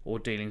dealings or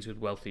dealings with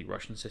wealthy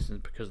Russian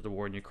citizens because of the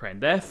war in Ukraine.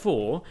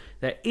 Therefore,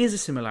 there is a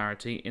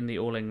similarity in the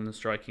All England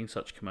striking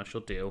such commercial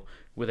deal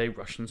with a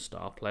Russian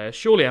star player.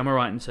 Surely am I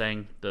right in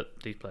saying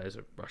that these players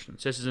are Russian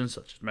citizens,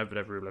 such as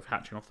Medvedev, Rublev,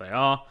 Khachanov? They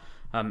are.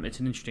 It's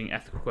an interesting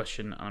ethical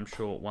question, and I'm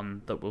sure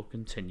one that will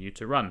continue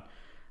to run.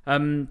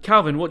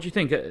 Calvin, what do you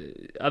think?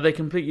 Are they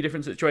completely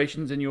different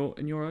situations in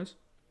your eyes?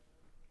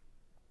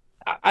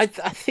 I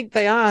think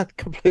they are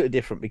completely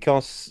different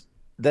because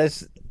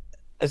there's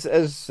as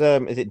is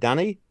it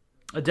Danny?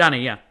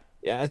 Danny, yeah.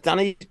 Yeah, as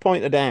Danny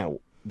pointed out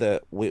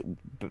that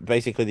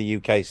basically the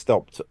UK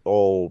stopped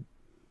all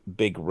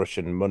big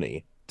Russian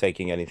money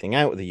taking anything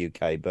out of the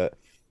UK, but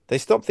they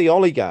stopped the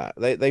oligarch.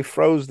 They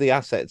froze the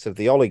assets of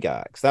the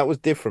oligarchs. That was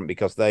different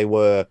because they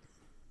were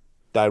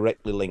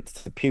directly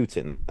linked to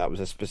Putin. That was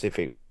a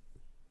specific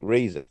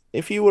reason.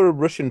 If you were a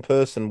Russian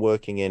person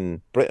working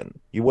in Britain,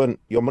 your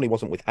money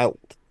wasn't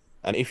withheld.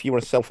 And if you were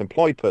a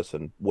self-employed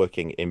person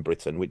working in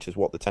Britain, which is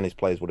what the tennis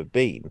players would have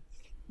been,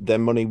 their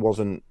money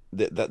wasn't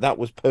that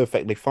was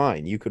perfectly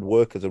fine. You could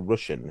work as a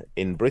Russian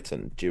in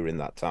Britain during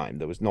that time.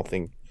 There was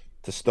nothing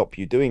to stop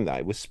you doing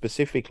that. It was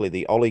specifically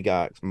the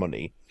oligarchs'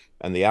 money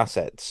and the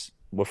assets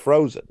were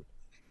frozen.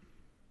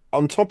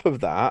 On top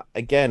of that,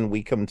 again,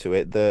 we come to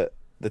it that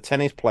the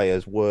tennis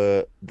players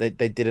they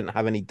didn't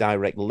have any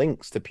direct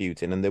links to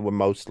Putin, and they were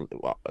mostly,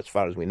 well, as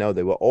far as we know,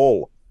 they were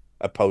all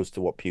opposed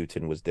to what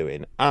Putin was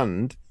doing.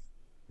 And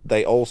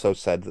they also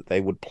said that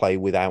they would play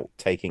without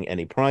taking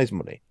any prize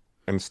money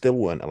and still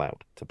weren't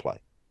allowed to play.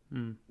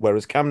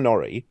 Whereas Cam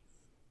Norrie,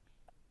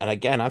 and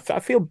again, I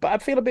feel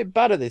a bit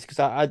bad at this because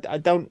I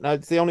don't know.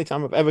 It's the only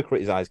time I've ever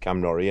criticised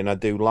Cam Norrie, and I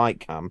do like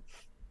Cam,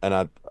 and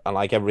I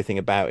like everything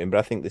about him, but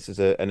I think this is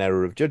an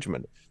error of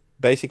judgment.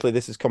 Basically,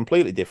 this is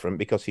completely different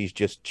because he's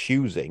just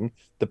choosing.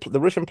 The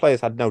Russian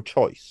players had no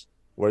choice,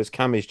 whereas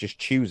Cam is just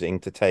choosing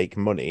to take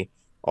money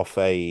off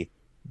a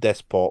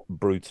despot,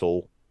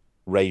 brutal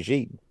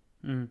regime,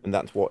 and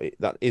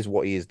that is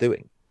what he is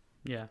doing.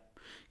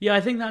 Yeah,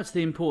 I think that's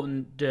the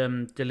important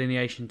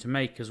delineation to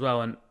make as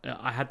well. And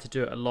I had to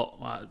do it a lot.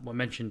 I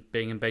mentioned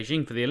being in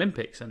Beijing for the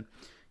Olympics, and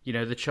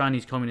the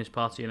Chinese Communist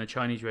Party and the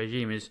Chinese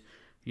regime is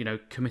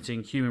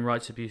committing human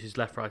rights abuses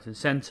left, right, and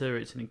centre.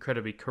 It's an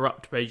incredibly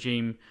corrupt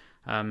regime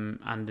and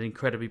an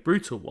incredibly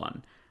brutal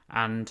one.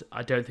 And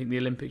I don't think the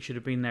Olympics should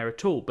have been there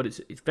at all. But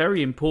it's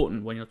very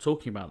important when you're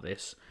talking about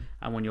this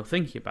and when you're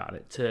thinking about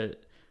it to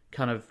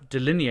kind of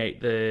delineate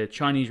the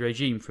Chinese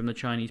regime from the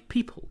Chinese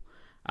people.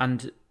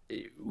 And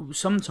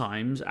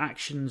sometimes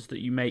actions that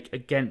you make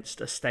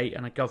against a state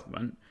and a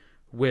government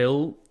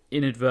will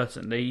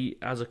inadvertently,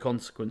 as a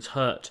consequence,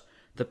 hurt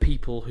the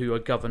people who are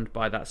governed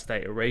by that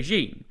state or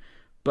regime.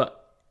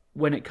 But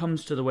when it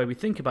comes to the way we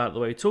think about it, the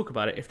way we talk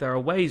about it, if there are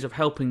ways of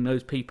helping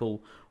those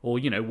people or,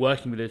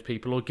 working with those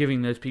people or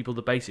giving those people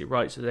the basic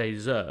rights that they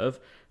deserve,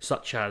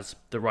 such as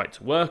the right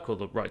to work or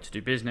the right to do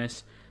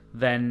business,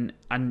 then,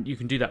 and you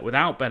can do that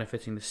without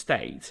benefiting the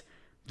state,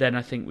 then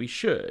I think we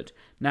should.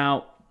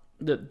 Now,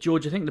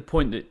 George, I think the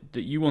point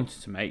that you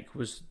wanted to make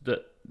was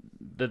that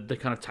the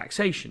kind of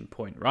taxation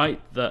point,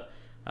 right? That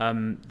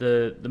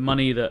the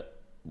money that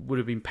would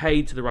have been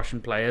paid to the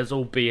Russian players,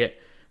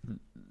 albeit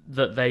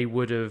that they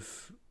would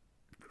have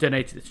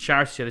donated it to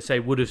charity, they say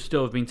would have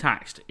still have been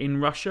taxed in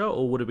Russia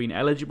or would have been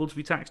eligible to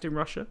be taxed in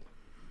Russia?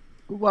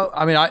 Well,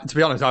 I mean, to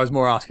be honest, I was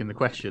more asking the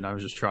question. I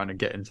was just trying to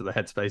get into the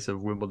headspace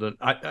of Wimbledon.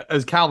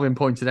 As Calvin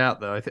pointed out,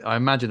 though, I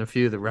imagine a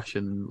few of the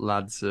Russian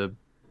lads are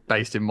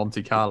based in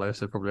Monte Carlo,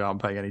 so probably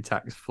aren't paying any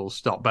tax, full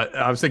stop. But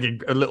I was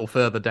thinking a little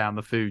further down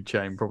the food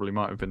chain probably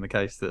might have been the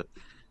case that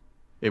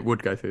it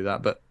would go through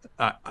that. But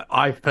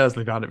I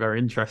personally found it very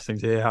interesting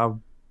to hear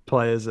how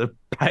players are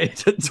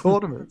paid at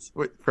tournaments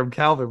from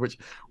Calvin, which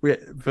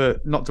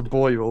not to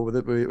bore you all with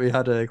it, we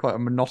had quite a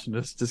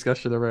monotonous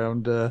discussion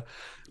around.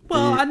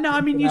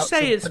 You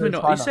say it's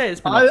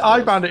monotonous.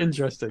 I found it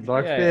interesting,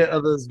 but I fear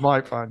others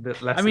might find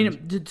it less. I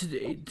mean,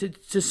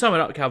 to sum it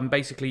up, Calvin,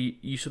 basically,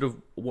 you sort of,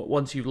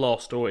 once you've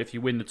lost or if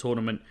you win the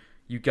tournament,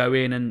 you go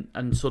in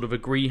and sort of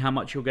agree how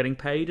much you're getting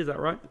paid. Is that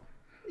right?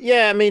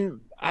 Yeah, I mean,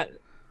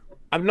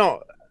 I'm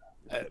not.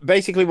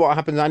 Basically, what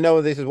happens, I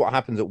know this is what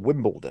happens at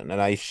Wimbledon,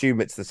 and I assume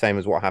it's the same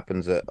as what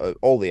happens at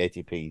all the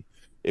ATP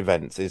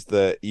events, is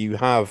that you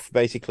have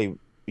basically,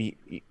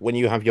 when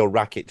you have your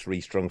rackets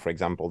restrung, for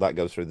example, that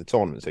goes through the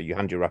tournament. So you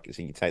hand your rackets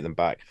and you take them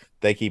back.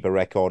 They keep a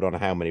record on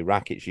how many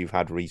rackets you've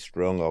had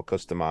restrung or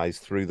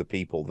customized through the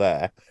people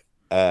there,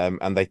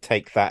 and they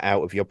take that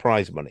out of your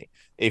prize money.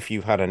 If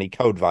you've had any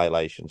code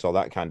violations or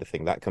that kind of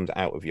thing, that comes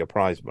out of your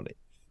prize money.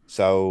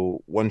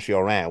 So once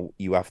you're out,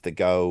 you have to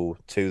go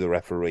to the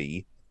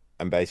referee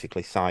and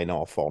basically sign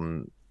off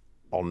on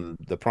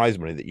the prize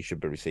money that you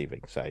should be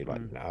receiving. Say, like,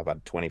 I've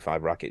had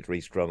 25 rackets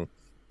restrung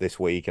this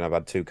week, and I've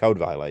had 2 code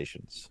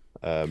violations.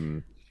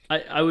 I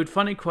would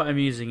find it quite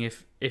amusing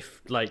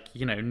if like,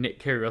 Nick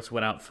Kyrgios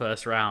went out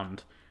first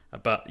round,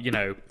 but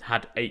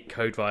had 8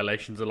 code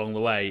violations along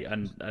the way,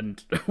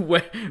 and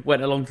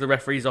went along to the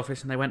referee's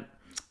office, and they went,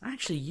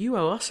 actually, you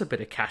owe us a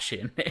bit of cash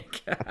in,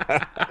 Nick.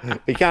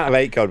 You can't have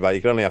 8 code violations.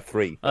 You can only have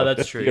 3. Oh,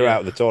 that's true. You're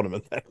out of the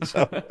tournament then.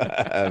 So,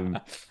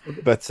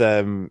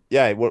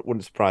 it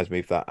wouldn't surprise me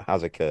if that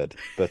has occurred.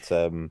 But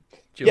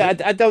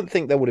I don't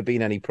think there would have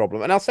been any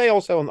problem. And I'll say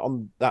also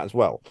on that as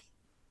well,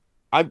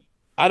 I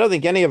don't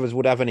think any of us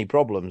would have any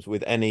problems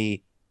with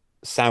any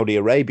Saudi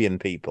Arabian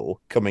people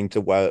coming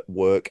to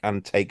work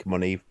and take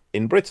money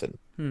in Britain.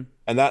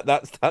 And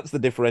that's the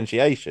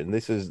differentiation.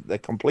 They're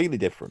completely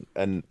different,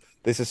 and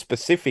this is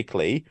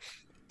specifically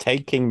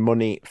taking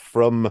money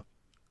from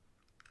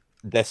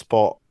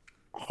despot,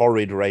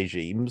 horrid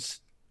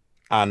regimes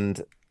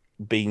and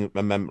being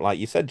a member, like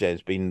you said,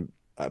 James, being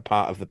a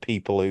part of the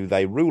people who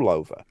they rule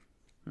over.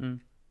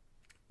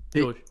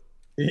 George.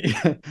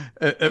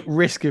 At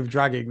risk of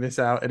dragging this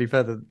out any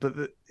further, but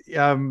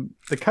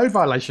the code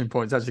violation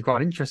point is actually quite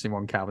an interesting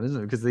one, Calvin,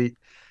 isn't it? Because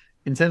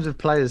in terms of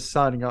players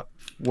signing up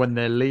when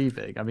they're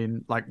leaving, I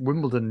mean, like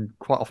Wimbledon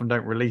quite often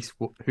don't release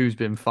who's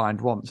been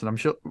fined once, and I'm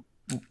sure,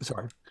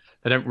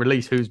 they don't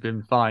release who's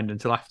been fined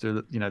until after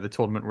the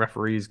tournament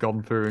referee's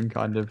gone through and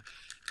kind of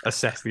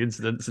assessed the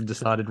incidents and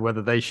decided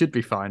whether they should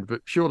be fined.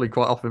 But surely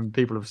quite often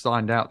people have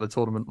signed out the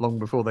tournament long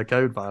before their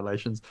code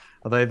violations.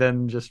 Are they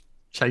then just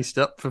chased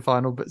up for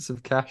final bits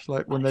of cash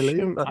like when they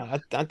leave?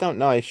 I don't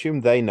know. I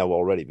assume they know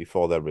already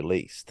before they're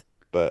released.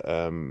 But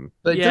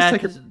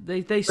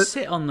they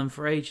sit on them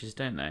for ages,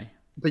 don't they?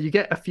 But you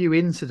get a few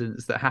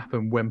incidents that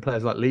happen when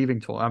players like leaving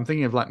tour. I'm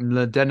thinking of like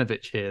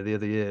Mladenovic here the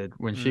other year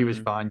when she was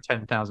fined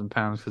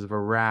 £10,000 because of a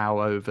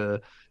row over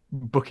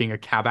booking a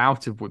cab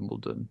out of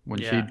Wimbledon when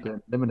she'd been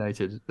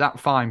eliminated. That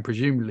fine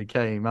presumably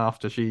came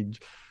after she'd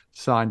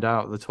signed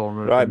out of the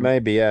tournament. Right,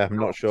 maybe, yeah. I'm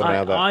not sure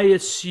now that. I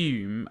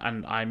assume,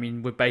 and I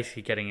mean, we're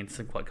basically getting into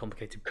some quite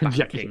complicated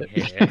banking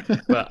here,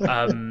 but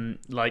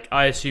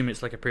I assume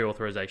it's like a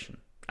pre-authorization.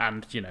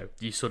 And,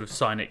 you sort of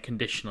sign it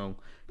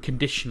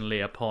conditionally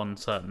upon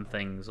certain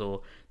things,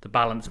 or the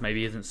balance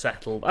maybe isn't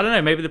settled. I don't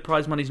know, maybe the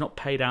prize money's not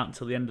paid out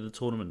until the end of the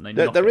tournament. And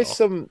there is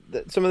some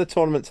of the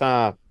tournaments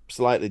are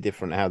slightly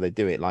different how they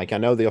do it. Like, I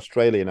know the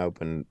Australian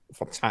Open,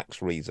 for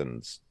tax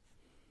reasons,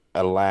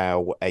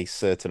 allow a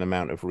certain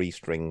amount of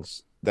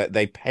restrings. That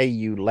they pay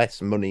you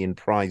less money in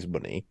prize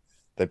money.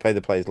 They pay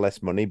the players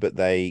less money, but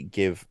they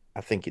give,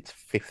 I think it's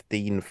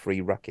 15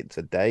 free rackets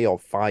a day, or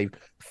five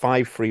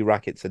free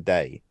rackets a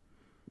day.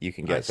 You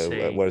can get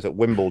whereas at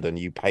Wimbledon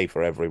you pay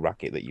for every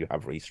racket that you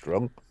have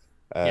restrung.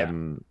 I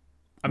mean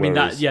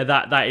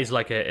that is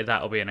like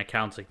that'll be an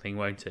accounting thing,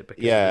 won't it?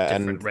 Because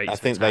and I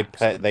think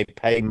they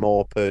pay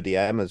more per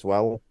diem as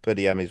well. Per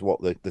diem is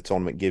what the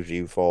tournament gives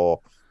you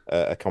for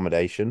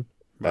accommodation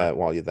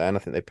while you're there, and I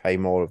think they pay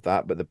more of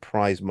that, but the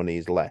prize money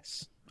is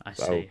less. I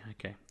see.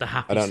 Okay, the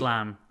happy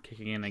slam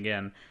kicking in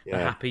again. The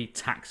happy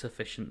tax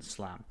efficient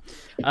slam.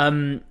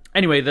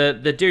 Anyway, the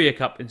Diriyah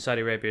Cup in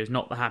Saudi Arabia is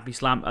not the happy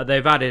slam.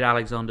 They've added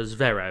Alexander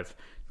Zverev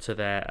to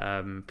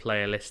their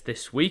player list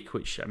this week,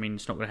 which, I mean,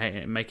 it's not going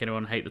to make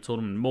anyone hate the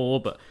tournament more,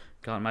 but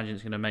can't imagine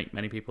it's going to make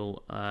many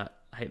people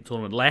hate the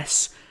tournament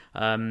less.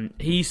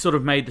 He sort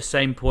of made the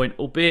same point,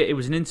 albeit it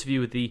was an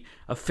interview with the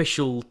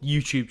official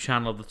YouTube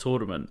channel of the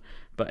tournament,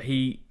 but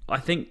he, I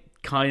think,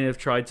 kind of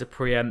tried to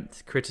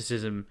preempt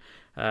criticism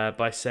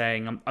by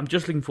saying, I'm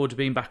just looking forward to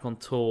being back on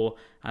tour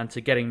and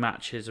to getting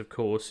matches, of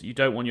course. You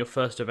don't want your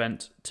first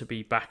event to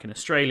be back in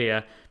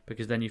Australia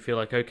because then you feel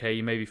like, okay,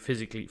 you may be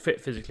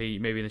fit physically, you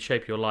may be in the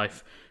shape of your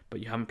life, but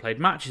you haven't played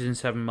matches in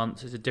 7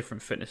 months. It's a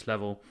different fitness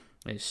level.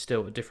 It's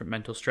still a different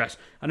mental stress.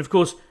 And of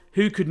course,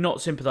 who could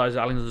not sympathise with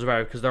Alexander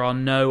Zverev because there are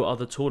no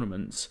other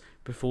tournaments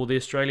before the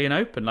Australian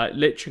Open. Like,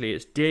 literally,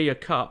 it's Dia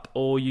Cup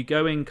or you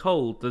go in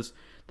cold. There's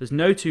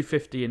no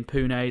 250 in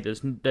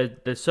Pune.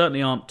 There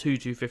certainly aren't two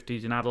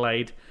 250s in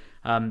Adelaide.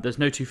 There's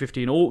no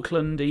 250 in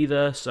Auckland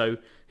either, so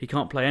he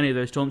can't play any of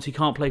those tournaments. He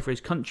can't play for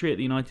his country at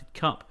the United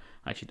Cup.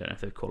 I actually don't know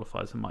if they've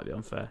qualified, so it might be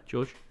unfair.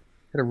 George?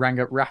 Could have rang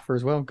up Rafa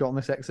as well, got on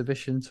this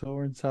exhibition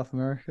tour in South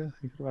America.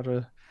 He could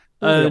have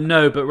had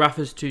no, but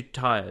Rafa's too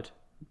tired.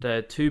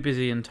 They're too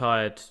busy and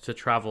tired to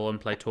travel and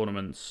play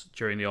tournaments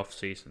during the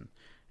off-season.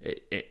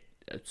 It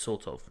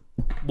sort of.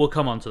 We'll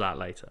come on to that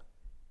later.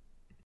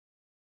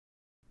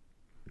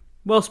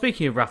 Well,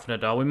 speaking of Rafa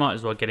Nadal, we might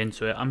as well get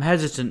into it. I'm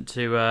hesitant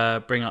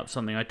to bring up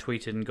something I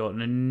tweeted and got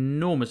an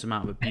enormous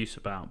amount of abuse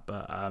about,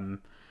 but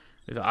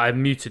I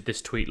muted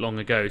this tweet long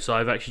ago, so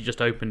I've actually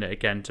just opened it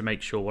again to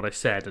make sure what I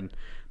said, and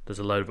there's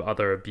a load of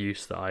other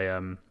abuse that I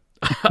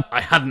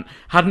I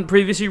hadn't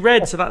previously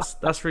read, so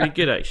that's really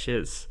good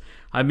actually.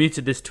 I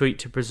muted this tweet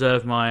to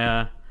preserve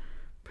my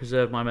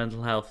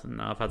mental health, and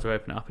now I've had to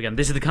open it up again.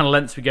 This is the kind of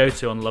lengths we go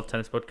to on the Love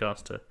Tennis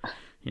podcast to,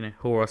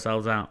 wore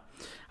ourselves out.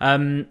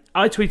 I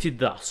tweeted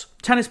thus: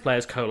 tennis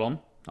players,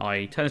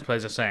 i.e. tennis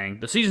players are saying,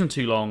 the season's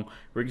too long,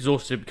 we're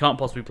exhausted, we can't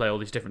possibly play all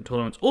these different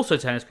tournaments. Also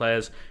tennis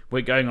players,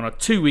 we're going on a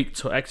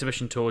 2-week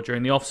exhibition tour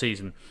during the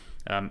off-season.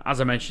 As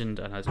I mentioned,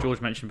 and as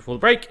George mentioned before the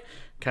break,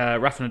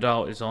 Rafa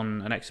Nadal is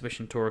on an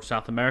exhibition tour of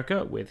South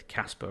America with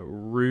Casper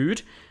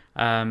Ruud,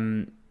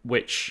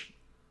 which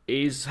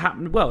is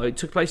happened. Well, it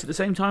took place at the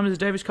same time as the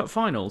Davis Cup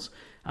finals,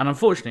 and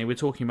unfortunately, we're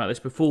talking about this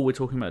before we're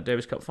talking about the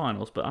Davis Cup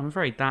finals. But I'm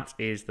afraid that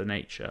is the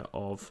nature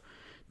of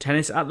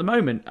tennis at the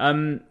moment.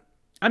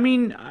 I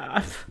mean,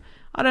 I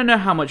don't know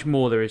how much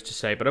more there is to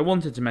say, but I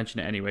wanted to mention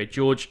it anyway.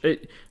 George,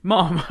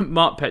 Mark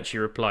Petchey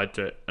replied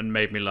to it and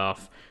made me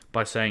laugh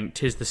by saying,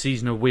 "'Tis the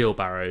season of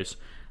wheelbarrows,"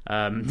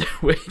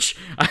 which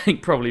I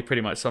think probably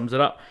pretty much sums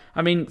it up.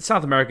 I mean,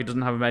 South America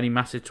doesn't have any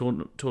massive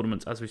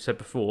tournaments, as we said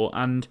before,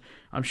 and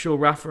I'm sure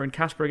Rafa and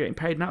Casper are getting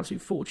paid an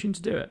absolute fortune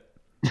to do it.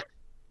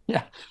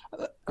 Yeah,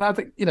 and I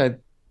think,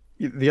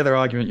 the other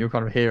argument you'll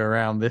kind of hear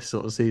around this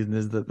sort of season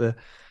is that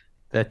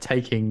they're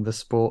taking the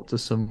sport to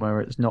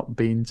somewhere it's not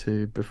been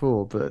to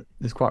before, but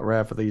it's quite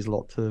rare for these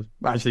lot to...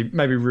 Actually,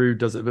 maybe Ruud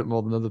does it a bit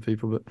more than other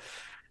people, but,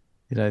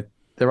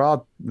 there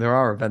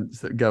are events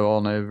that go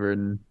on over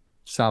in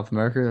South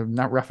America.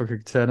 Now Rafa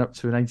could turn up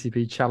to an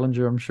ATP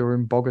Challenger, I'm sure,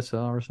 in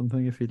Bogota or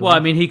something if he'd. Well, I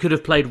mean, he could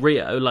have played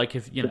Rio, like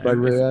if played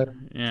Rio.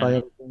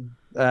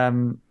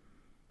 And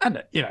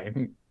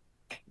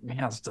he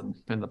has done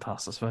in the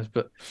past, I suppose.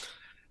 But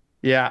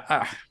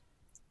yeah,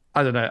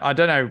 I don't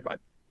know.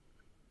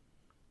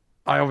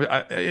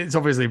 It's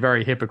obviously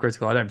very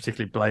hypocritical. I don't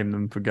particularly blame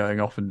them for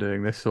going off and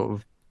doing this sort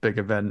of big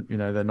event.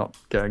 They're not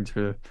going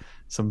to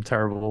some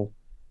terrible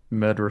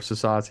murderous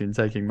society and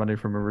taking money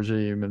from a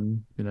regime,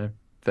 and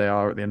they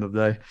are at the end of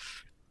the day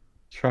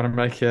trying to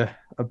make a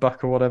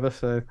buck or whatever,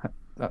 so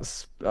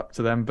that's up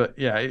to them. But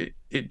yeah,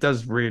 it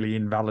does really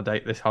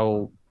invalidate this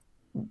whole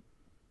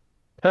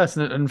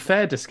pertinent and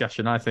fair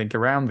discussion, I think,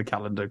 around the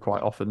calendar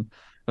quite often.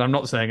 And I'm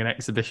not saying an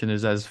exhibition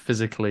is as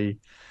physically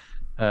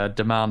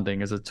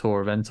demanding as a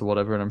tour event or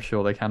whatever, and I'm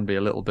sure they can be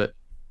a little bit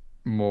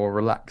more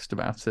relaxed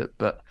about it,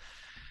 but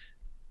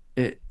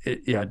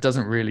it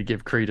doesn't really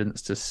give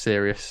credence to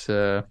serious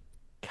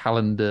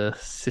calendar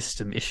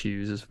system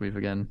issues, as we've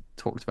again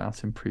talked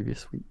about in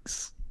previous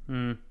weeks.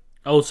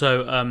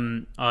 Also,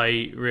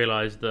 I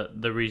realised that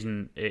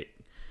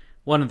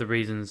one of the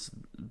reasons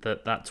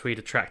that tweet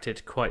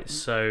attracted quite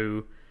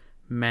so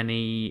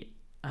many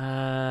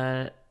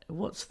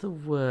what's the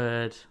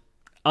word?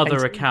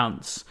 Other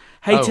accounts.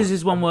 Haters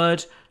is one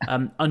word.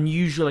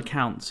 Unusual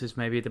accounts is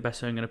maybe the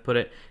best way I'm going to put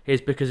it. Is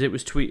because it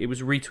was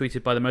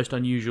retweeted by the most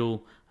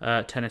unusual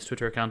tennis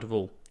Twitter account of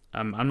all.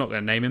 I'm not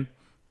going to name him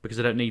because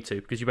I don't need to,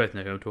 because you both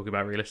know who I'm talking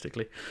about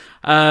realistically.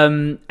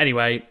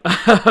 Anyway,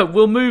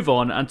 we'll move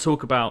on and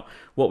talk about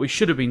what we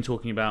should have been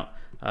talking about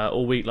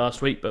all week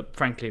last week, but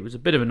frankly it was a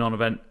bit of a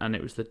non-event, and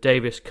it was the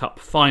Davis Cup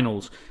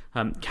finals.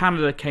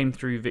 Canada came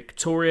through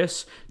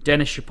victorious.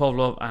 Denis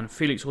Shapovalov and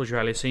Felix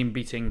Auger-Aliassime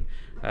beating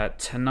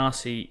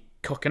Thanasi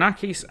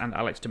Kokkinakis and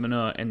Alex de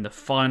Minaur in the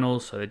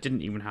finals, so they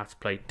didn't even have to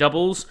play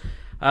doubles.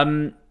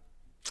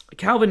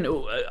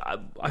 Calvin,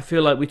 I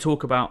feel like we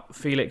talk about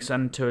Felix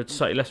and to a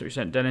slightly lesser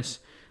extent Denis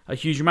a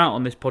huge amount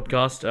on this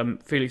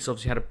podcast. Felix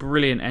obviously had a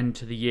brilliant end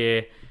to the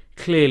year,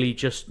 clearly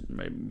just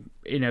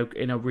in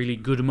a really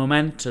good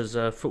moment, as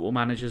football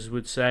managers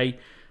would say.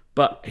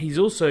 But he's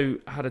also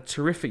had a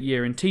terrific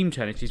year in team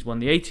tennis. He's won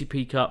the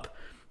ATP Cup,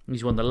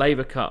 he's won the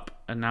Laver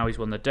Cup, and now he's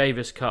won the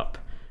Davis Cup.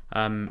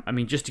 I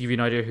mean, just to give you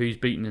an idea of who he's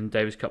beaten in the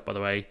Davis Cup, by the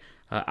way,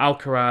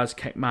 Alcaraz,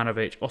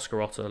 Kekmanovic, Oscar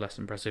Otte, less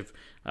impressive,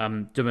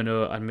 de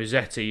Minaur and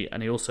Musetti,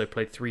 and he also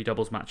played 3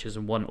 doubles matches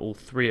and won all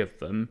 3 of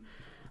them.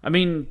 I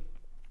mean,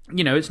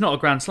 it's not a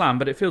Grand Slam,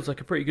 but it feels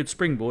like a pretty good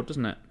springboard,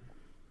 doesn't it?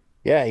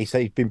 Yeah, he's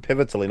been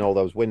pivotal in all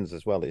those wins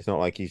as well. It's not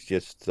like he's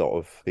just sort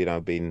of,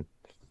 been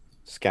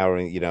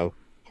scouring,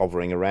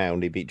 hovering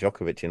around. He beat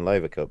Djokovic in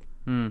Laver Cup.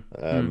 And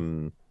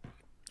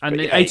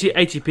the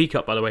ATP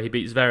Cup, by the way, he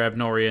beat Zverev,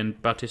 Norrie, and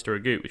Bautista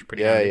Agut, which is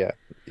pretty handy.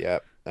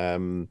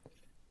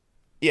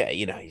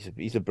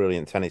 He's a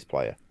brilliant tennis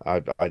player.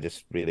 I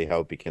just really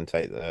hope he can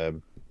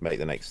make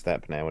the next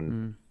step now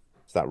and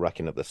start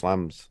racking up the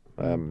slams.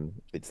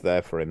 It's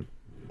there for him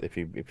if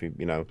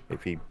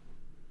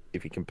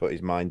he can put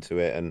his mind to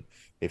it, and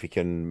if he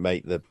can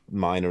make the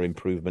minor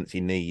improvements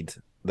he needs,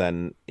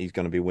 then he's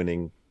going to be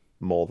winning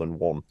more than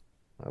one,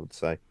 I would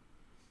say.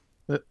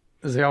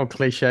 There's the old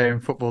cliche in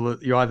football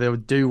that you either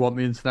do want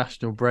the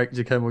international break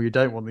to come or you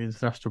don't want the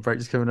international break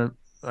to come. And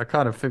I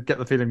kind of get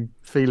the feeling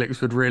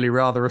Felix would really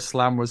rather a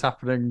slam was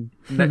happening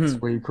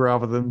next week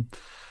rather than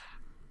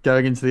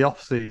going into the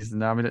off season.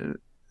 Now, I mean,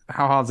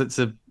 how hard is it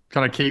to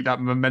kind of keep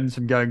that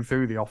momentum going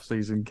through the off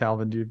season,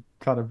 Calvin? Do you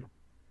kind of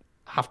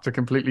have to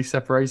completely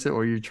separate it,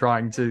 or are you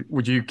trying to?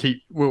 Would you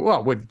keep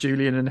with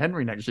Julian and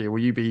Henry next year?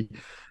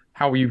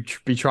 How will you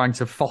be trying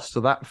to foster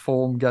that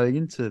form going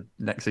into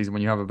next season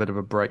when you have a bit of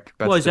a break?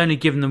 Well, he's only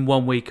given them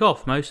 1 week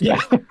off, mostly. Yeah,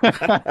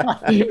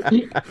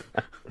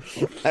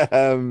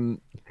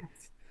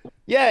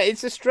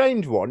 it's a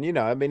strange one,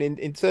 I mean, in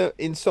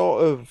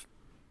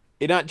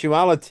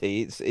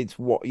actuality, it's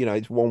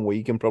 1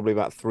 week and probably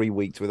about 3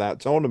 weeks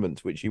without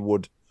tournaments, which you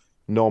would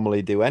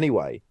normally do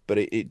anyway. But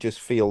it just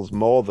feels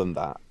more than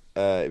that.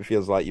 It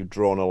feels like you've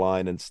drawn a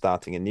line and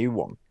starting a new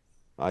one,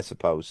 I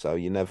suppose. So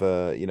you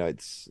never,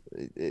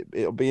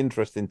 it'll be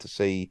interesting to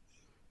see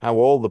how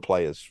all the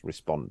players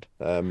respond.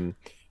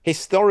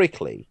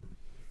 Historically,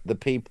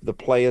 the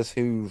players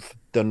who've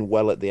done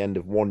well at the end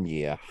of 1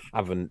 year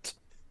haven't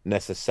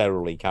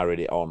necessarily carried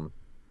it on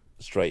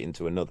straight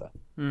into another.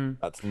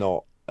 That's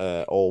not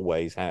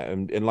always how.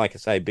 And like I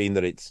say, being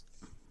that it's,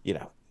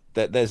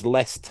 that there's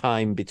less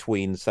time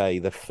between, say,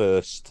 the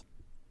first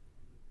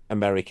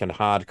American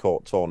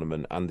hardcourt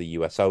tournament and the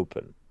US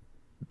Open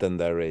than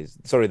there is.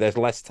 Sorry, there's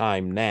less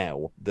time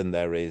now than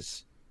there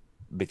is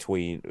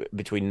between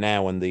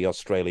now and the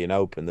Australian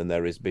Open than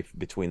there is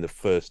between the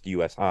first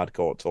US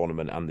hardcourt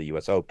tournament and the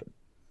US Open.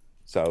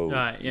 So,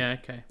 right, yeah,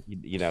 okay.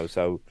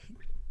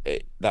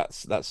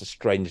 That's a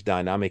strange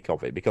dynamic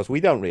of it, because we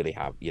don't really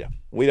have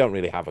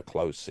a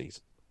closed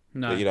season.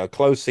 No.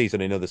 Closed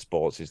season in other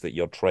sports is that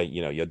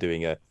you're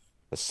doing a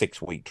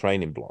 6-week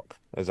training block.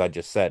 As I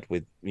just said,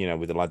 with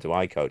the lads who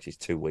I coach, it's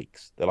 2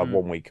 weeks. They'll have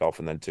 1 week off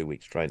and then 2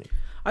 weeks training.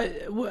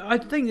 I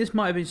think this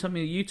might have been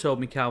something that you told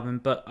me, Calvin,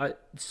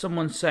 but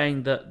someone's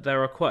saying that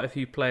there are quite a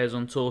few players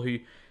on tour who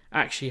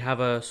actually have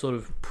a sort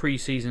of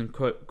pre-season,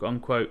 quote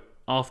unquote,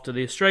 after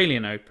the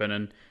Australian Open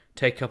and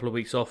take a couple of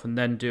weeks off and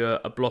then do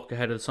a block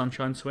ahead of the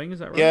Sunshine Swing. Is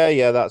that right?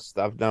 Yeah.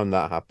 I've known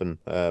that happen.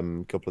 A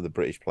couple of the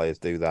British players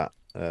do that.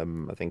 I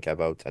think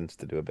Evo tends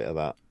to do a bit of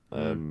that.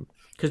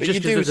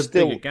 Because there's a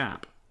bigger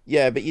gap.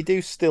 Yeah, but you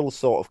do still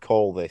sort of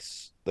call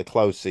this the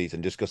closed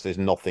season just because there's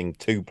nothing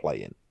to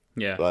play in.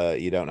 Yeah.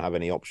 You don't have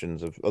any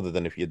options other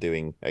than if you're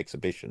doing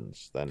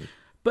exhibitions, then.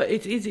 But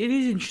it is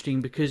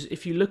interesting because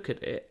if you look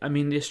at it, I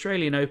mean, the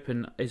Australian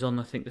Open is on,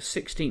 I think, the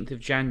 16th of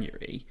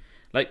January.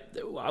 Like,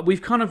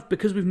 we've kind of,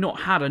 because we've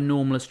not had a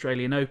normal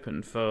Australian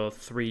Open for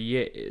 3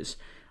 years,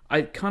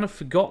 I'd kind of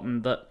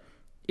forgotten that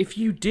if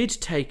you did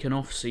take an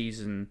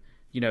off-season,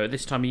 at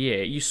this time of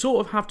year, you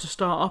sort of have to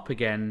start up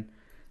again,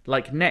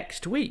 like,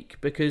 next week,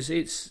 because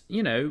it's,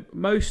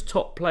 most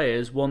top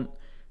players want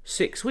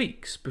 6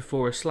 weeks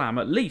before a slam,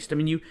 at least. I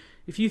mean,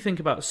 if you think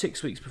about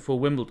 6 weeks before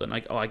Wimbledon,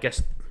 I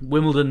guess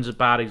Wimbledon's a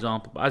bad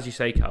example, but as you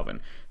say, Calvin,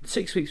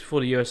 6 weeks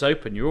before the US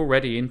Open, you're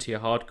already into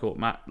your hardcourt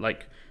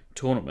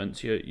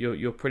tournaments.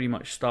 You're pretty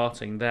much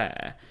starting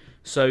there.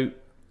 So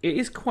it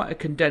is quite a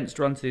condensed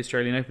run to the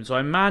Australian Open. So I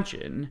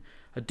imagine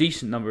a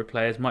decent number of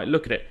players might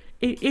look at it.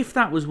 If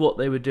that was what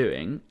they were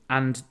doing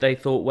and they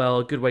thought, well,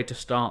 a good way to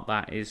start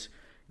that is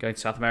going to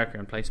South America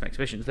and play some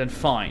exhibitions, then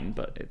fine,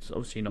 but it's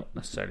obviously not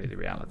necessarily the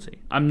reality.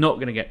 I'm not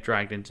going to get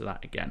dragged into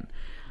that again.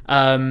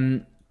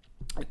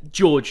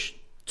 George,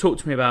 talk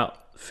to me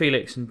about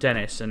Felix and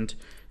Denis, and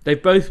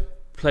they've both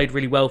played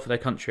really well for their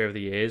country over the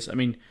years. I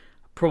mean,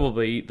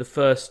 probably the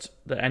first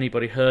that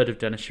anybody heard of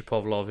Denis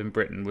Shapovalov in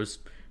Britain was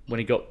when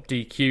he got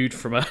DQ'd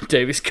from a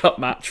Davis Cup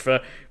match for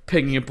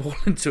pinging a ball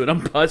into an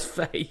umpire's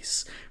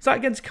face. Was that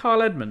against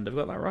Kyle Edmund? Have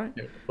I got that right?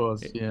 It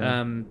was,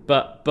 yeah.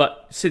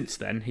 But since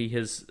then, he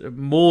has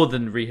more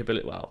than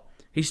rehabilitated. Well,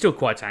 he's still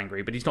quite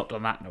angry, but he's not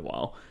done that in a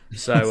while.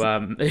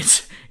 So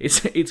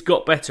it's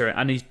got better,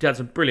 and he's had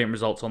some brilliant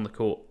results on the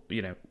court,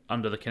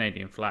 under the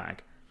Canadian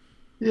flag.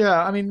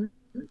 Yeah, I mean,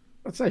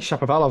 I'd say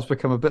Shapovalov's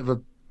become a bit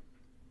of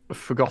a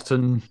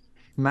forgotten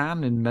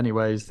man in many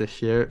ways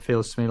this year. It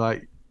feels to me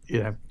like,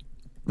 at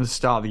the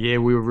start of the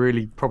year, we were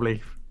really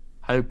probably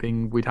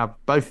hoping we'd have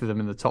both of them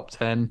in the top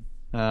 10.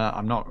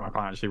 I can't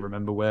actually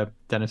remember where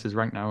Denis is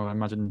ranked now. I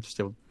imagine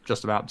still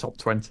just about top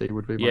 20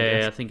 would be my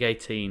guess. I think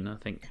 18, I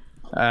think.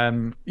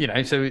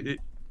 So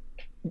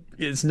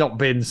it's not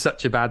been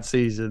such a bad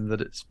season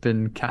that it's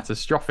been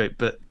catastrophic.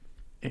 But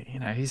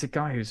he's a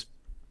guy who's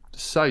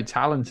so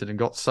talented and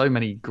got so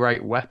many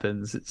great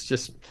weapons. It's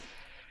just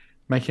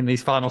making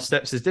these final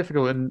steps is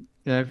difficult. And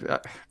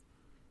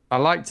I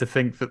like to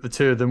think that the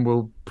two of them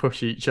will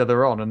push each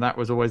other on, and that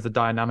was always the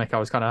dynamic I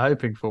was kind of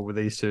hoping for with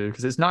these two,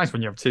 because it's nice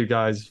when you have two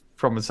guys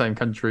from the same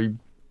country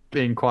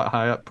being quite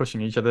high up,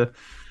 pushing each other.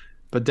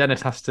 But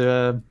Dennis has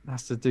to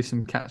do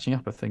some catching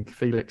up. I think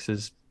Felix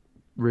is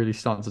really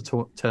starting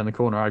to turn the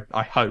corner.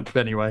 I hope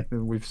anyway.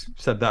 We've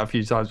said that a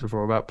few times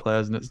before about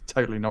players, and it's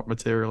totally not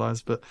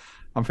materialised. But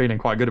I'm feeling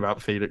quite good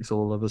about Felix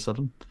all of a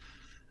sudden.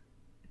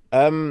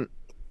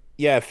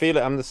 Yeah,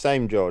 Felix. I'm the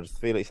same, George.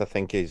 Felix, I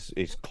think, is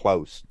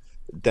close.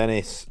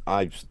 Dennis,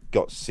 I've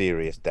got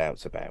serious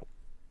doubts about.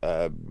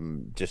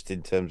 Just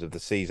in terms of the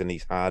season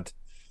he's had,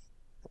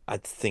 I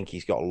think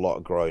he's got a lot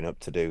of growing up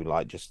to do.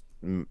 Like just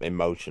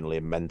emotionally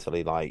and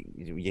mentally. Like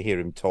you hear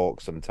him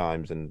talk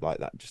sometimes, and like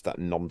that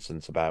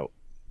nonsense about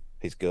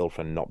his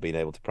girlfriend not being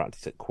able to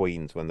practice at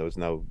Queen's when there was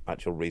no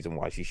actual reason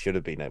why she should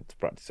have been able to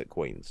practice at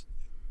Queen's.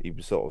 He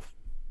was sort of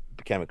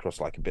came across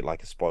like a bit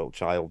like a spoiled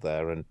child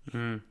there.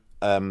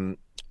 And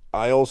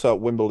I also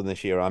at Wimbledon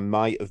this year, I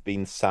might have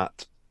been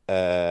sat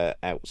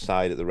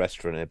outside at the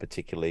restaurant in a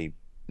particularly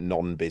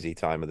non-busy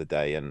time of the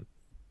day, and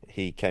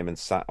he came and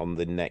sat on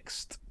the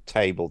next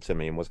table to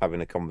me and was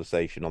having a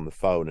conversation on the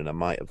phone, and I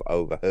might have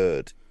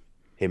overheard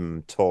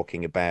him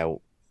talking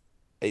about.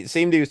 It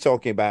seemed he was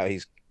talking about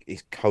his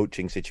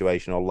coaching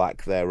situation or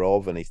lack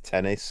thereof, and his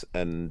tennis,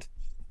 and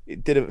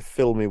it didn't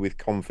fill me with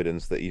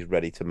confidence that he's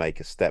ready to make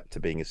a step to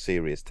being a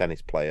serious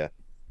tennis player.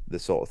 The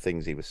sort of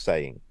things he was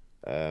saying.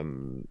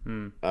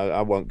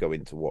 I won't go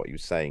into what he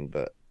was saying,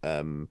 but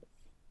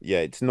yeah,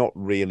 it's not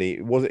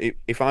really.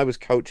 If I was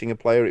coaching a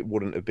player, it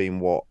wouldn't have been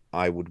what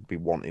I would be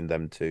wanting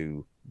them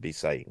to be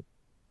saying.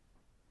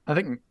 I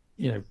think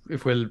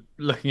if we're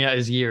looking at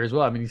his year as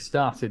well, I mean, he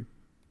started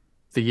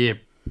the year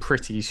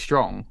pretty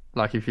strong.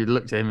 Like if you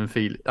looked at him and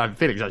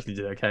Felix actually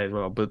did okay as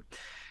well, but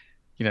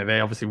they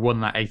obviously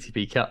won that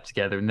ATP Cup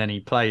together, and then he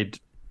played,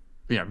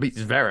 beat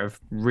Zverev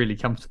really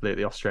comfortably at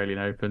the Australian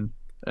Open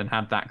and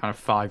had that kind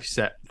of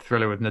 5-set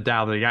thriller with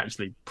Nadal that he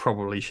actually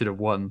probably should have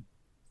won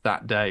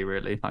that day.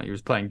 Really, like he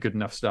was playing good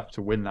enough stuff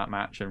to win that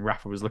match, and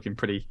Rafa was looking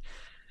pretty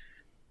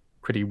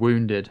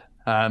wounded.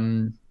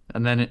 And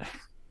then it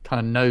kind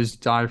of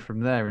nosedived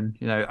from there, and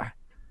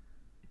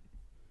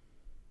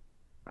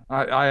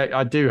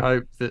I do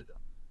hope that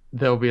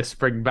there'll be a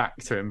spring back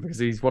to him, because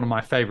he's one of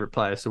my favourite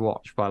players to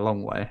watch by a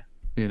long way.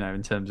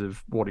 In terms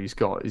of what he's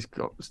got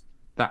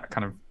that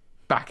kind of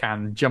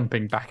backhand,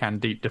 jumping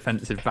backhand, deep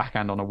defensive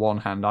backhand on a one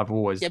hand. I've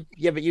always but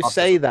you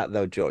say that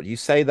though, George. You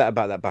say that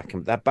about that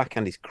backhand. That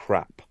backhand is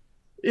crap.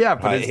 Yeah,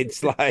 but right?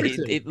 It's like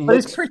it but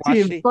looks it's pretty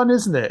flashy. and fun,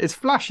 isn't it? It's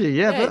flashy,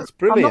 yeah. But it's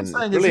brilliant. I'm not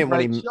saying Brilliant it's a great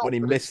when he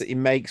shot, misses. He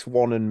makes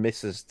one and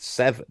misses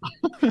 7.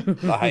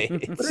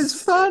 Like, but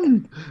it's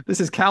fun.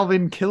 This is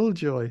Calvin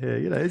Killjoy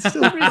here. It's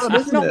still fun, he's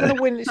isn't not it? going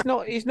to win.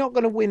 He's not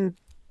going to win.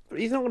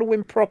 He's not going to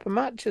win proper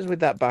matches with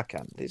that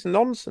backhand. It's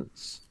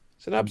nonsense.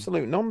 It's an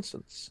absolute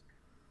nonsense.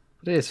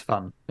 It is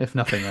fun, if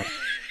nothing else.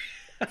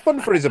 Fun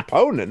for his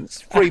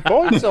opponents. 3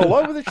 points all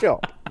over the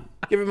shop.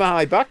 Give him a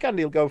high backhand,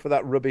 he'll go for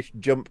that rubbish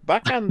jump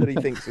backhand that he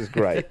thinks is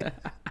great.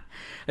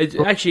 It's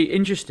actually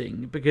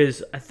interesting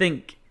because I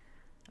think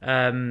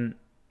I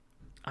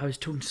was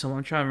talking to someone.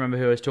 I'm trying to remember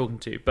who I was talking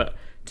to, but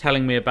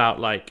telling me about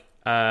like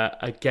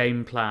a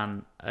game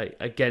plan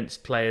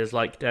against players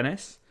like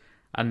Dennis,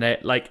 and they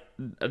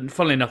and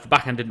funnily enough, the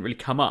backhand didn't really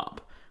come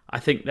up. I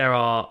think there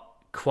are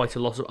quite a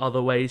lot of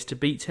other ways to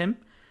beat him.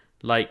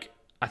 Like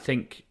I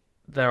think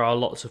there are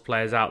lots of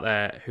players out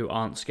there who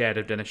aren't scared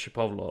of Denis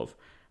Shapovalov,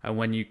 and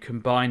when you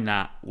combine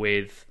that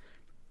with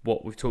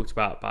what we've talked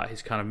about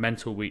his kind of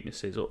mental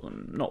weaknesses, or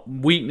not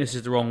weakness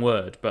is the wrong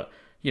word, but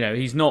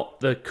he's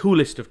not the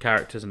coolest of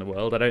characters in the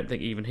world. I don't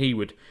think even he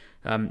would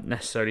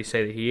necessarily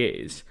say that he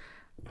is.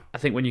 I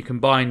think when you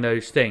combine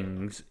those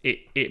things,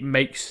 it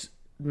makes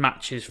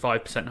matches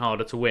 5%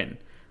 harder to win.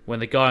 When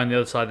the guy on the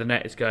other side of the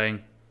net is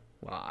going,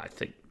 well, I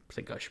think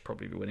I should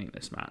probably be winning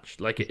this match.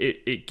 Like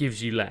it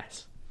gives you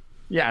less.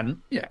 Yeah.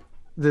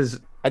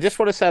 I just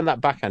want to say on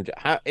that backhand,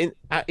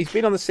 he's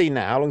been on the scene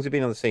now. How long has he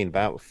been on the scene?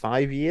 About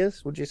 5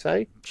 years, would you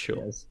say?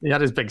 Sure. Yes. He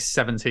had his big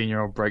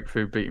 17-year-old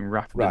breakthrough beating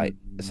Rafa. Right.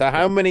 So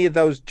how many of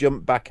those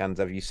jump backhands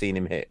have you seen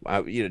him hit?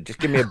 Just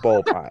give me a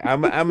ballpark.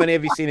 How many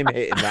have you seen him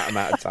hit in that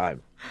amount of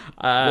time?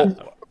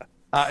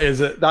 That is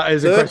a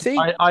 30? Question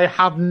I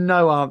have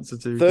no answer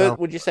to.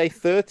 Would you say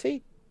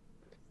 30?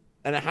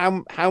 And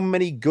how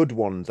many good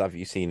ones have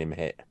you seen him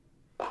hit?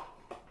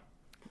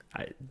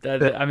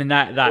 I mean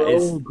that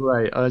is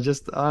great.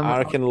 I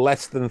reckon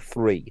less than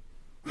 3.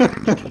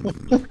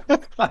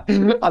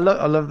 I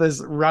love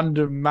this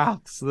random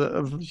maths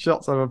of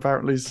shots I've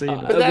apparently seen.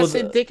 But that's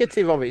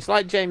indicative of it. It's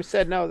like James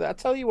said. No, I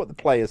tell you what the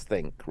players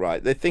think.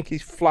 Right? They think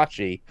he's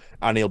flashy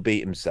and he'll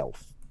beat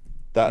himself.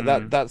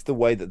 That's the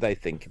way that they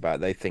think about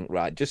it. They think,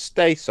 right, just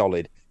stay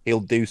solid. He'll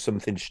do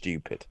something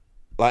stupid.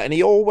 And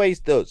he always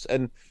does.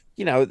 And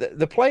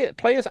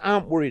players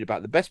aren't worried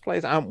about the best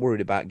players aren't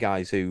worried about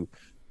guys who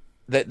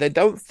they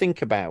don't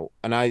think about,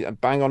 and I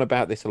bang on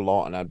about this a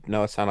lot, and I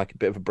know I sound like a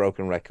bit of a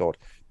broken record.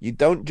 You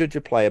don't judge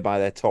a player by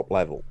their top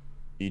level.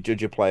 You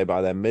judge a player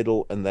by their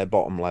middle and their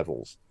bottom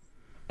levels.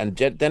 And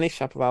Denis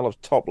Shapovalov's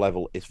top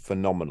level is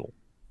phenomenal.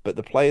 But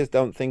the players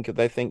don't think,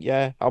 they think,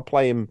 yeah, I'll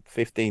play him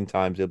 15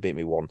 times, he'll beat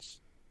me once.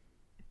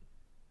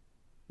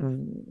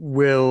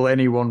 Will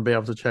anyone be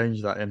able to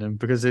change that in him?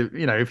 Because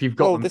if you've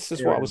got Well, this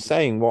is what I was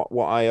saying.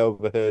 What I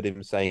overheard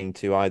him saying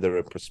to either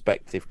a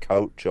prospective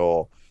coach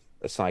or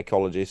a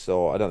psychologist,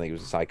 or I don't think he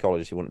was a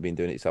psychologist. He wouldn't have been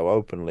doing it so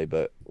openly.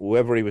 But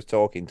whoever he was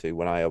talking to,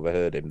 when I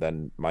overheard him,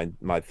 then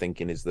my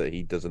thinking is that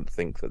he doesn't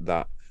think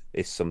that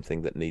is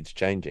something that needs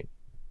changing.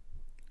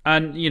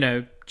 And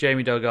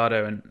Jamie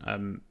Delgado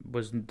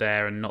wasn't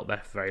there and not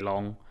there for very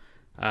long,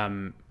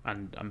 and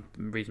I'm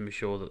reasonably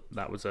sure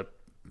that was a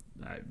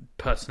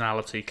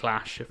personality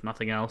clash, if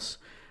nothing else.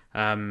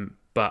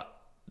 But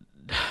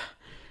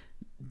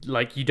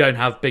like, you don't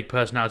have big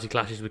personality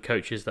clashes with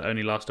coaches that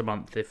only last a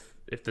month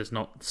if there's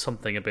not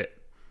something a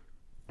bit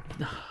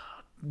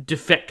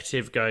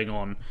defective going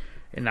on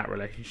in that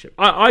relationship.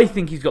 I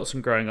think he's got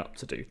some growing up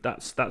to do.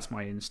 That's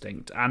my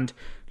instinct. And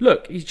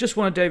look, he's just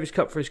won a Davis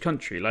Cup for his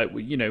country. Like,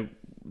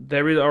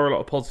 there are a lot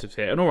of positives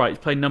here. And all right, he's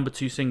playing number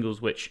 2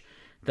 singles, which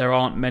there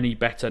aren't many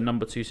better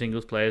number 2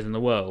 singles players in the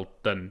world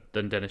than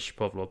Denis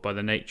Shapovalov by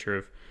the nature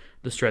of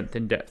the strength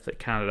in depth that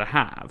Canada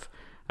have.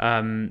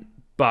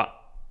 But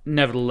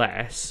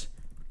nevertheless,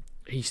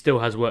 he still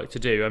has work to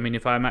do. I mean,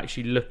 if I'm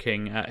actually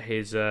looking at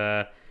his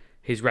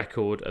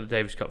record at the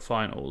Davis Cup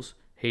finals,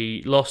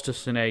 he lost to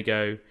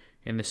Sonego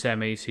in the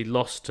semis. He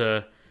lost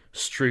to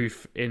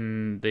Struff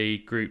in the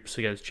groups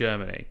against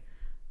Germany.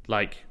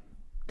 Like,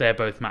 they're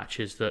both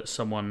matches that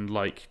someone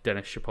like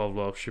Denis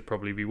Shapovalov should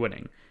probably be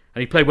winning. And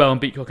he played well and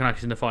beat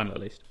Kokkinakis in the final, at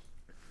least.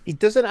 He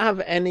doesn't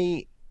have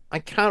any... I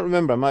can't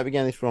remember. I might be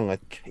getting this wrong.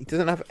 He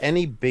doesn't have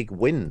any big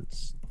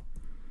wins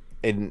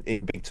in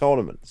big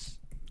tournaments.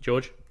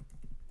 George?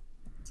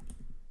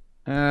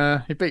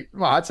 He beat...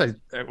 Well, I'd say...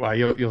 Well,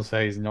 you'll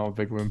say he's not a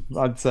big win.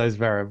 I'd say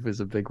Zverev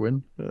is a big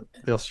win at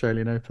the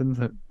Australian Open.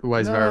 The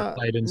way Zverev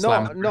played in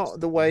Slam.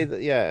 Not the way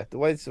that... Yeah, the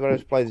way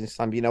Zverev plays in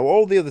Slam.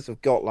 All the others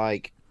have got,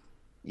 like...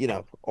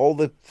 all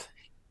the...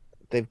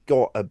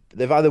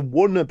 They've either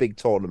won a big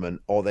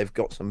tournament or they've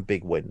got some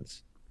big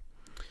wins.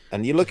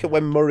 And you look at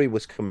when Murray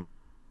was coming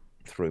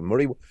through.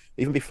 Murray,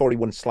 even before he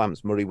won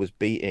Slams, Murray was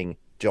beating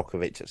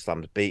Djokovic at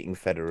Slams, beating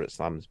Federer at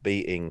Slams,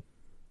 beating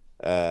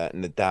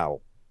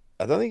Nadal.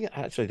 I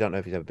actually don't know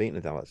if he's ever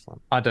beaten Nadal at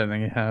Slams. I don't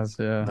think he has.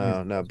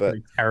 Yeah. No, but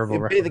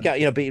terrible. Beat the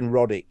guy, beating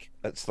Roddick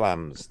at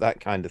Slams,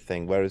 that kind of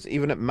thing. Whereas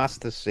even at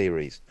Masters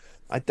Series,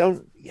 I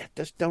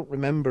just don't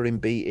remember him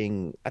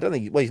beating. I don't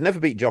think. Well, he's never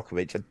beat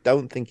Djokovic. I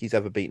don't think he's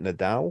ever beaten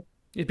Nadal.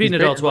 He's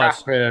beaten Nadal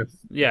twice.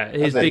 Yeah,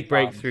 his big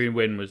breakthrough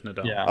win was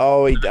Nadal. Yeah.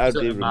 Oh, I do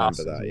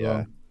remember that.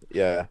 Yeah,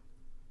 yeah.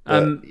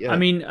 I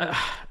mean, he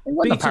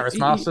won the Paris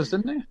Masters,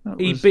 didn't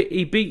he?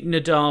 He beat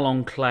Nadal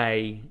on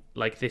clay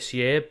like this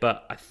year,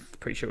 but I'm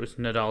pretty sure it was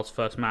Nadal's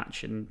first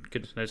match in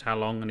goodness knows how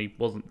long, and he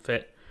wasn't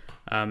fit.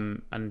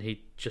 And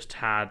he just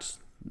had,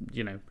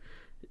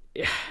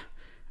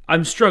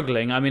 I'm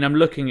struggling. I mean, I'm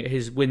looking at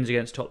his wins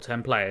against top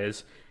 10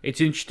 players.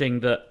 It's interesting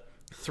that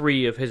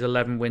 3 of his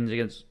 11 wins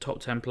against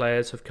top 10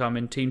 players have come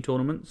in team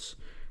tournaments.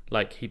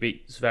 Like, he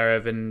beat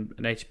Zverev in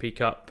an ATP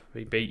Cup.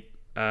 He beat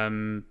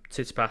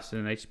Tsitsipas in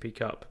an ATP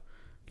Cup.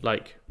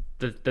 Like,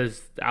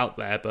 there's out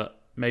there,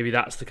 but maybe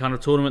that's the kind of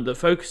tournament that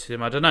focuses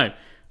him. I don't know.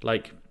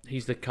 Like,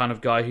 he's the kind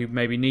of guy who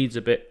maybe needs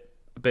a bit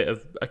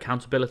of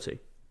accountability.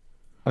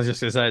 I was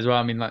just going to say as well,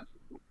 I mean, like,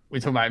 we're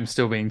talking about him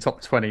still being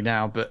top 20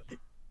 now, but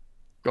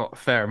got a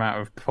fair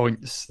amount of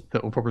points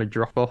that will probably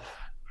drop off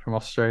from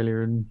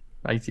Australia and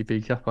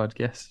ATP Cup, I'd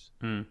guess,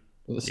 at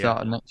the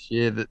start of next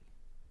year. That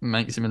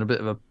makes him in a bit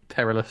of a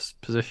perilous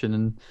position.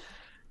 And,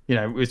 we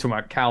were talking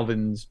about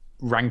Calvin's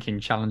ranking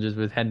challenges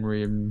with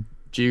Henry and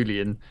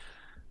Julian.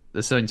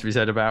 There's something to be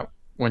said about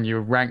when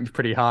you're ranked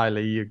pretty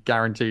highly, you're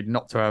guaranteed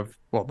not to have,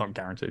 well, not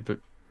guaranteed, but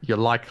you're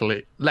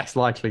less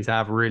likely to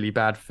have really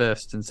bad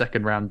first and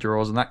second round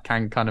draws, and that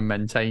can kind of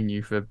maintain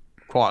you for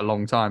quite a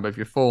long time. But if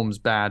your form's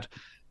bad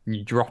and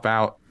you drop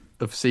out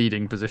of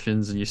seeding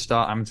positions and you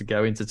start having to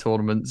go into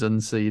tournaments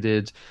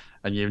unseeded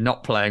and you're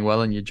not playing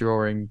well and you're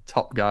drawing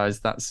top guys,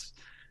 that's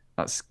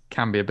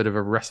can be a bit of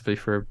a recipe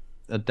for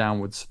a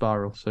downward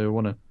spiral. So you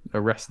want to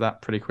arrest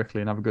that pretty quickly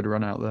and have a good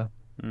run out there.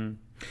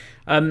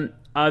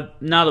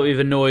 Now that we've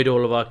annoyed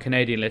all of our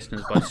Canadian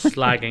listeners by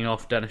slagging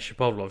off Denis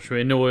Shapovalov, should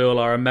we annoy all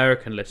our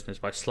American listeners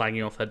by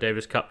slagging off their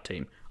Davis Cup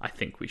team? I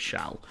think we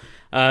shall.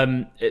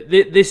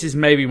 This is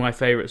maybe my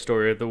favourite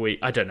story of the week.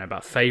 I don't know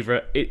about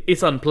favourite.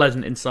 It's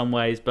unpleasant in some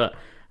ways, but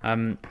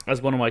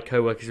as one of my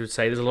co-workers would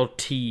say, there's a lot of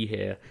tea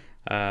here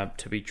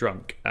to be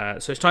drunk.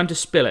 So it's time to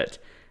spill it.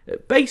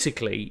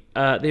 Basically,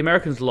 the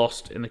Americans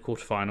lost in the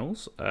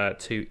quarterfinals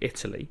to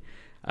Italy.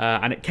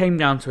 And it came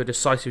down to a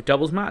decisive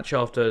doubles match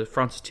after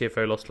Francis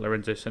Tiafoe lost to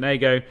Lorenzo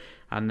Sonego,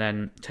 and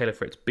then Taylor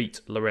Fritz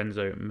beat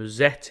Lorenzo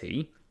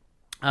Musetti.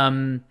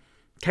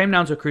 Came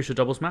down to a crucial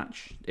doubles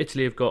match.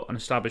 Italy have got an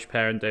established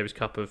pair in Davis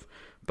Cup of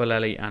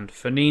Bolelli and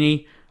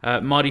Fognini.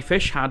 Mardy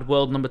Fish had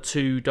world number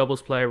 2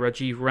 doubles player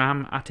Rajiv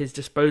Ram at his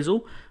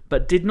disposal,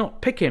 but did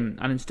not pick him,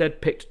 and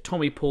instead picked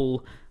Tommy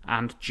Paul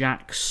and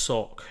Jack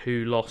Sock,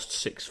 who lost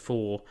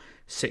 6-4,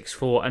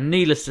 6-4. And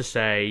needless to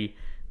say,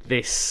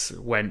 this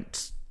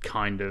went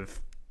kind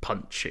of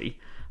punchy.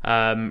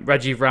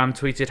 Rajiv Ram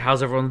tweeted,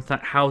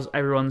 how's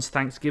everyone's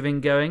Thanksgiving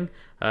going?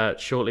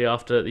 Shortly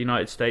after the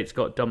United States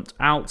got dumped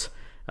out.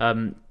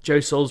 Joe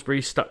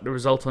Salisbury stuck the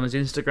result on his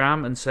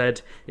Instagram and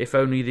said, if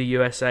only the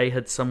USA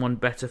had someone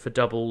better for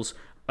doubles.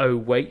 Oh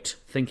wait,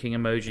 thinking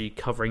emoji,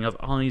 covering of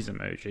eyes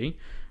emoji.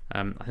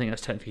 I think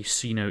that's technically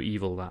see no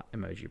evil, that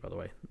emoji, by the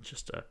way.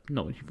 Just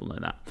not many people know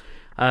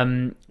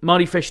that.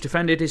 Mardy Fish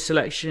defended his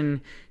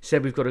selection,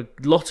 said we've got a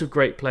lot of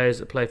great players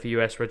that play for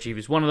US. Rajiv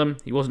is one of them.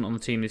 He wasn't on the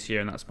team this year,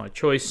 and that's my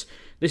choice.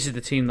 This is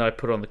the team that I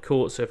put on the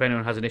court, so if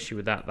anyone has an issue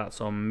with that, that's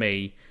on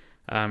me.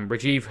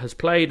 Rajiv has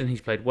played, and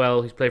he's played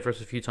well. He's played for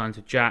us a few times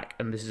with Jack,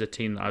 and this is a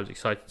team that I was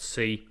excited to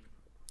see.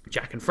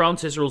 Jack and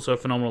Francis are also a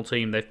phenomenal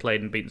team. They've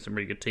played and beaten some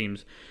really good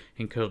teams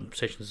in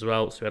competitions as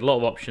well, so we had a lot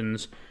of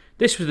options.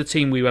 This was the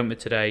team we went with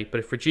today,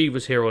 but if Rajiv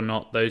was here or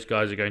not, those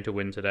guys are going to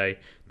win today.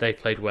 They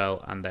played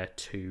well, and they're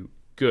too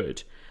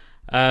good.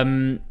 I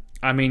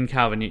mean,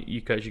 Calvin,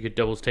 you coach a good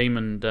doubles team,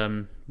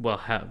 and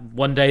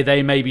one day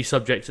they may be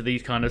subject to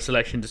these kind of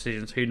selection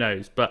decisions. Who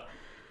knows? But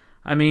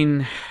I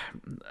mean,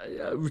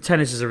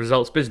 tennis is a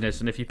results business,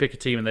 and if you pick a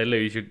team and they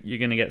lose, you're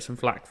going to get some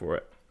flack for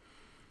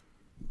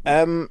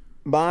it.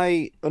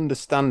 My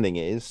understanding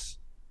is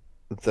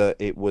that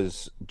it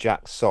was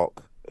Jack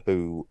Sock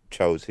who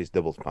chose his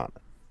doubles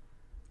partner.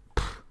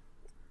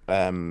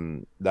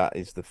 That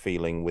is the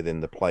feeling within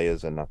the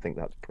players, and I think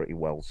that's pretty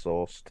well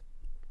sourced.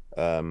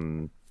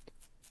 And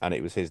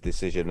it was his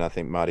decision. I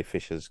think Mardy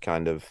Fisher's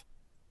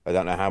I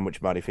don't know how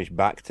much Mardy Fish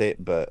backed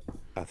it, but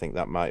I think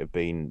that might have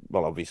been,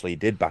 well, obviously he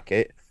did back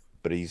it,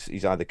 but he's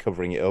either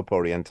covering it up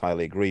or he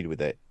entirely agreed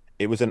with it.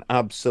 It was an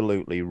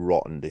absolutely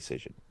rotten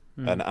decision,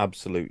 an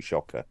absolute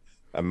shocker.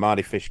 And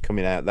Mardy Fish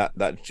coming out,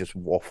 that's just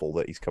waffle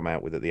that he's come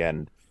out with at the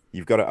end.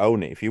 You've got to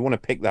own it. If you want to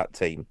pick that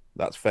team,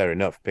 that's fair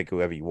enough. Pick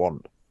whoever you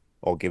want,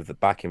 or give the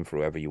backing for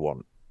whoever you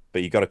want.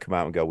 But you've got to come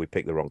out and go, we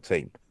picked the wrong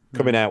team.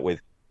 Coming out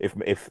with, if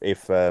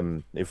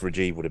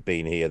Rajiv would have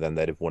been here, then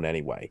they'd have won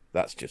anyway.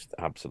 That's just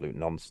absolute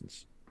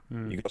nonsense.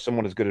 You've got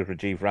someone as good as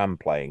Rajiv Ram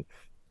playing,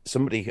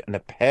 somebody in a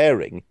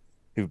pairing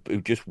who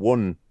just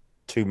won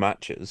 2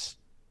 matches,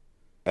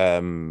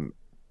 and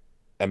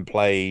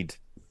played.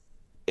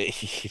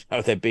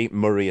 They beat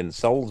Murray and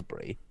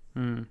Salisbury.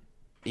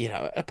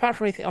 Apart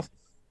from anything else,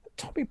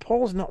 Tommy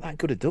Paul's not that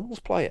good a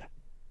doubles player.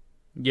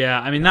 Yeah,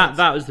 I mean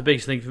that was the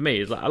biggest thing for me.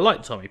 Is like I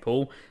like Tommy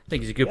Paul. I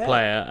think he's a good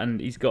player, and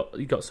he's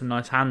got some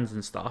nice hands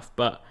and stuff.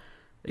 But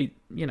he's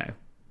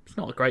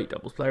not a great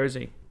doubles player, is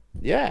he?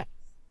 Yeah,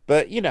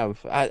 but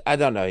I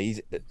don't know.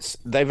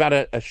 They've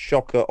had a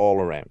shocker all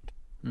around.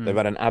 They've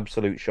had an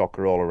absolute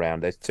shocker all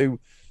around. There's 2.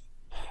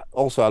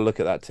 Also, I look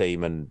at that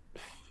team, and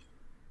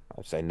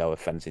I say no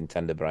offense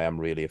intended, but I am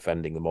really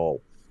offending them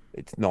all.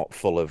 It's not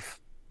full of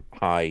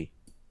highly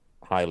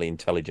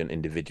intelligent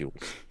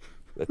individuals.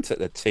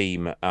 The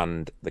team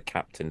and the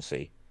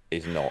captaincy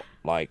is not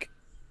like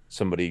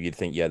somebody you'd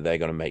think, they're going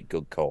to make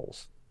good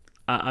calls.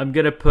 I'm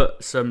going to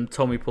put some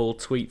Tommy Paul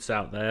tweets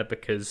out there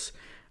because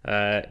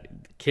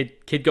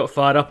kid got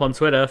fired up on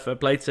Twitter. For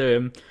play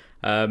to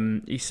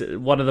him. He said,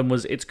 one of them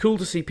was, it's cool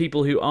to see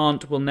people who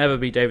will never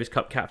be Davis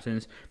Cup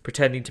captains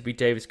pretending to be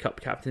Davis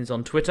Cup captains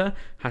on Twitter.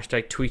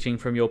 Hashtag tweeting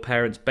from your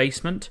parents'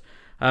 basement.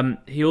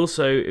 He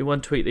also, in one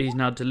tweet that he's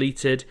now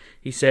deleted,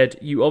 he said,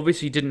 you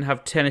obviously didn't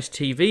have tennis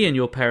TV in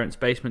your parents'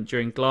 basement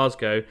during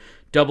Glasgow.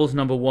 Doubles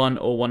number 1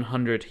 or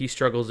 100. He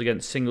struggles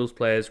against singles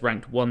players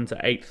ranked 1 to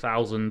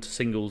 8,000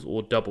 singles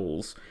or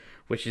doubles,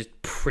 which is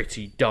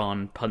pretty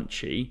darn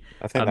punchy.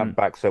 I think that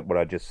backs up what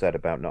I just said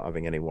about not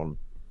having anyone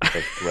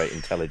of great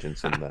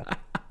intelligence in there.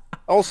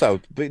 Also,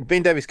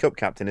 being Davis Cup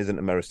captain isn't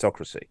a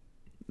meritocracy.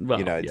 Well,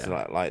 it's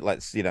like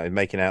let's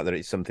making out that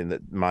it's something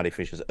that Mardy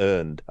Fish has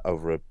earned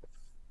over a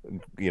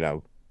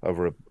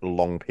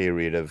long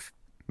period of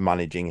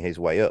managing his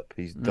way up.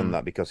 He's done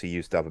that because he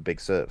used to have a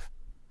big serve.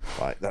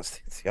 Like that's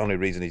the only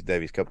reason he's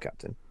Davis Cup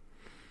captain.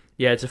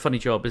 Yeah, it's a funny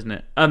job, isn't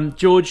it?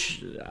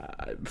 George,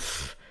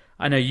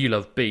 I know you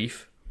love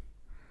beef.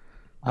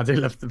 I do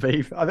love the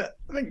beef. I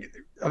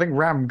think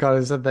Ram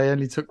guys said they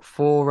only took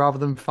 4 rather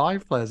than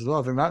 5 players as well.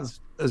 I think that's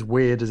as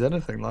weird as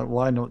anything. Like,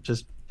 why not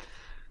just?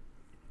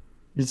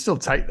 You'd still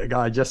take the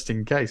guy just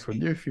in case,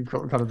 wouldn't you? If you've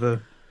got kind of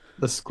the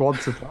squad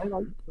to play.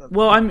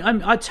 Well,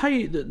 I tell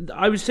you that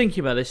I was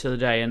thinking about this the other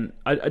day, and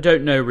I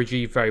don't know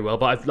Rajiv very well,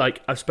 but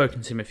I've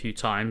spoken to him a few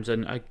times,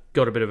 and I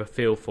got a bit of a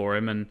feel for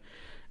him. And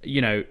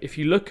if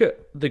you look at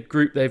the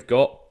group they've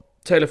got,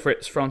 Taylor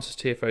Fritz, Francis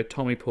Tiafoe,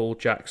 Tommy Paul,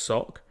 Jack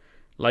Sock,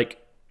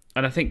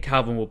 and I think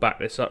Calvin will back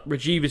this up.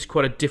 Rajiv is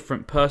quite a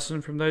different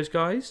person from those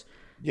guys.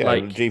 Yeah,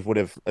 Rajiv would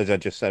have, as I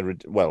just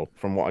said,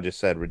 from what I just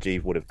said,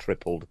 Rajiv would have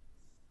tripled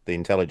the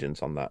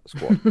intelligence on that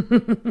squad.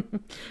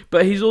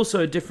 But he's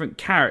also a different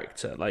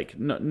character. Like,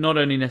 not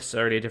only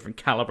necessarily a different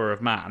caliber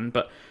of man,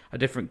 but a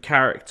different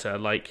character.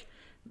 Like,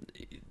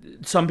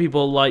 some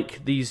people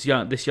like this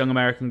young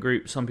American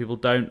group. Some people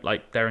don't.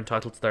 Like, they're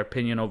entitled to their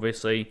opinion,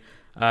 obviously.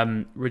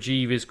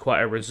 Rajiv is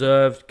quite a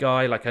reserved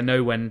guy. Like, I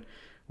know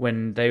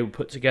when they were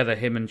put together,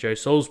 him and Joe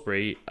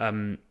Salisbury,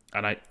 and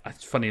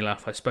funny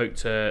enough, I spoke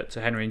to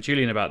Henry and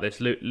Julian about this.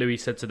 Louis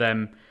said to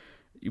them,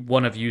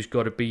 one of you's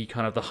got to be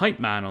kind of the hype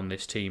man on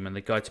this team and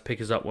the guy to pick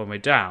us up when we're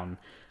down.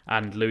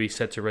 And Louis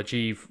said to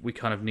Rajiv, we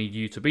kind of need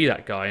you to be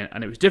that guy.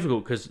 And it was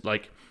difficult because,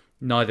 like,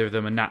 neither of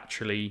them are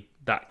naturally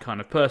that kind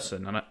of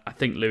person. And I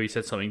think Louis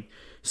said something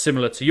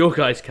similar to your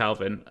guys,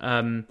 Calvin.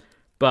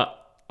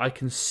 But I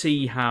can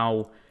see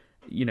how,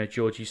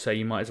 George, you say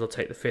you might as well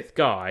take the fifth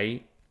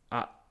guy.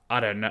 I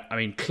don't know. I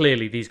mean,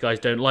 clearly these guys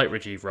don't like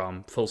Rajiv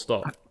Ram, full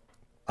stop.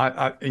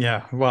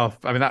 Yeah, well,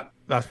 I mean,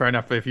 that's fair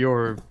enough. But if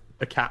you're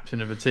a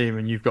captain of a team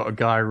and you've got a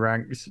guy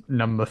ranked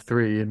number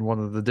 3 in one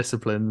of the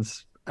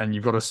disciplines and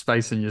you've got a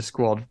space in your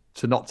squad,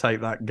 to not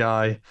take that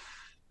guy,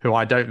 who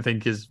I don't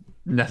think is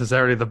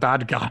necessarily the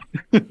bad guy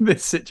in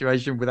this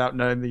situation without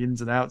knowing the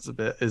ins and outs of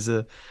it, is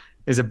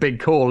a big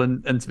call.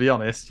 And to be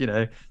honest,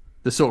 the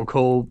sort of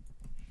call,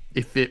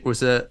 if it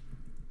was as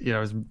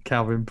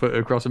Calvin put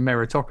across, a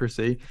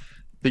meritocracy,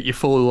 that you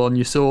fall on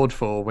your sword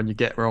for when you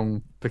get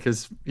wrong,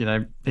 because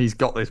he's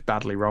got this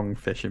badly wrong,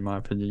 Fish, in my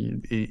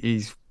opinion.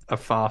 He's a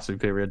far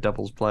superior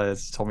doubles player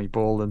to Tommy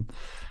Paul, and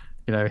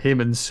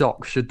him and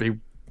Sock should be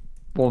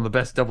one of the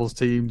best doubles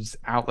teams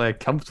out there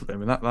comfortably. I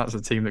mean, that's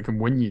a team that can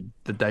win you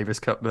the Davis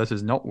Cup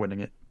versus not winning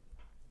it.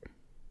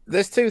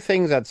 There's two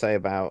things I'd say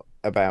about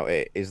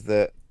it. Is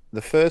that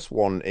the first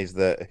one is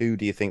that who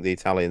do you think the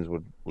Italians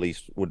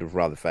would have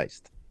rather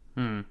faced?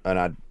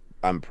 And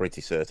I'm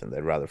pretty certain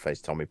they'd rather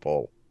face Tommy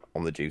Paul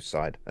on the Juice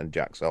side and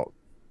Jack Sock.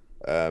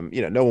 No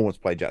one wants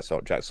to play Jack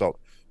Sock. Jack Sock,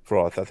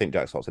 I think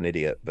Jack Sock's an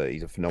idiot, but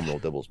he's a phenomenal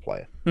doubles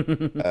player.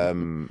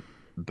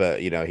 But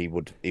he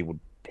would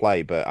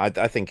play. But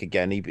I think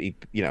again, he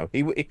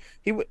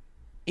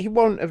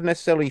won't have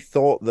necessarily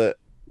thought that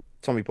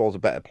Tommy Paul's a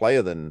better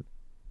player than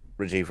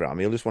Rajiv Ram.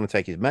 He'll just want to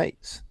take his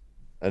mates,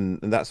 and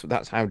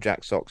that's how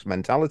Jack Sock's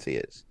mentality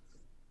is.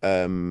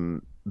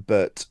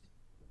 But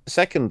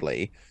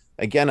secondly,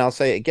 again, I'll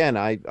say it again.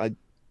 I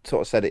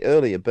sort of said it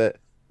earlier, but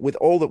with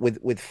all that,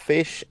 with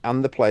Fish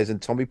and the players and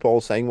Tommy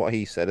Paul saying what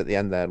he said at the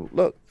end there,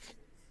 look,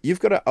 you've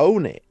got to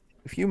own it.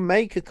 If you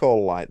make a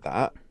call like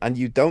that and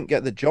you don't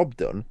get the job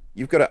done,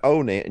 you've got to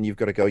own it, and you've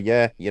got to go,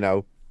 yeah,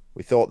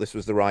 we thought this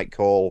was the right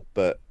call,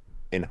 but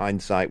in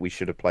hindsight, we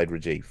should have played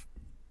Rajiv.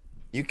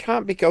 You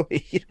can't be going,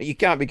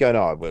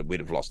 oh, we'd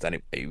have lost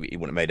anyway. He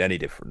wouldn't have made any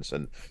difference.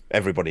 And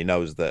everybody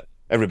knows that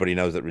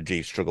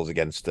Rajiv struggles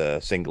against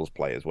singles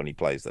players when he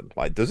plays them.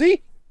 Like, does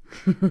he?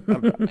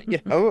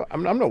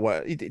 I'm not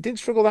worried. He didn't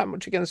struggle that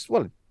much against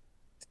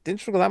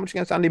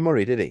Andy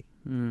Murray, did he?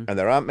 And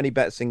there aren't many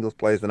better singles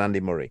players than Andy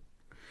Murray.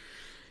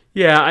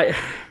 Yeah,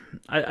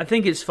 I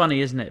think it's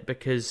funny, isn't it?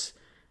 Because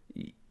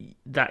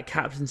that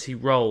captaincy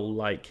role,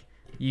 like,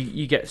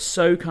 you get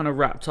so kind of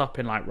wrapped up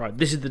in, like, right,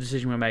 this is the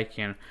decision we're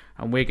making,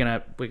 and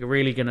we're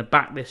really gonna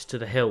back this to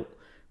the hilt,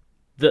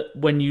 that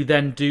when you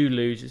then do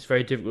lose, it's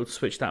very difficult to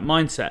switch that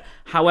mindset.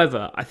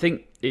 However, I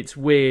think it's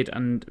weird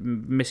and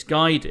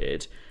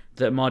misguided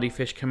that Mardy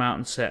Fish came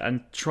out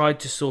and tried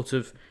to sort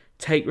of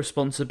take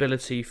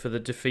responsibility for the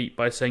defeat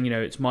by saying,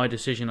 it's my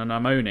decision and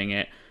I'm owning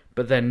it,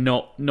 but then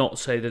not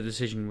say the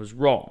decision was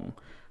wrong.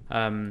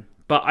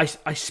 But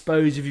I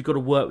suppose if you've got to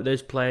work with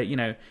those players,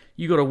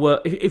 you've got to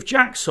work. If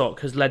Jack Sock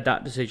has led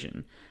that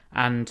decision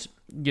and,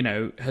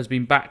 has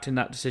been backed in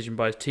that decision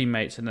by his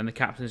teammates, and then the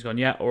captain has gone,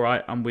 yeah, all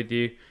right, I'm with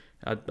you.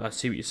 I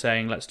see what you're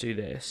saying, let's do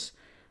this.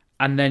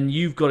 And then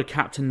you've got to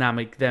captain them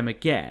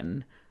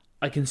again.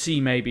 I can see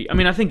maybe... I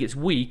mean, I think it's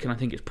weak and I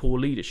think it's poor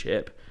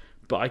leadership,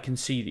 but I can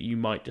see that you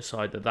might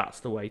decide that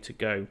that's the way to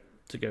go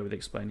with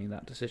explaining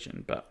that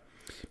decision. But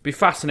be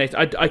fascinating.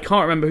 I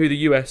can't remember who the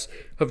US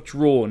have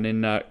drawn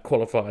in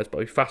qualifiers, but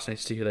I'd be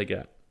fascinated to see who they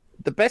get.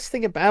 The best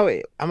thing about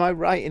it, am I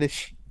right in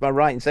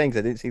saying, because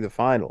I didn't see the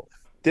final,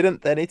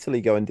 didn't then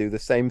Italy go and do the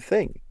same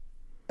thing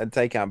and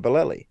take out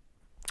Bolelli?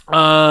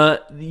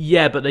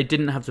 Yeah, but they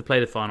didn't have to play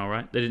the final,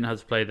 right? They didn't have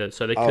to play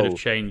so they could have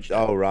changed.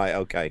 Oh, right,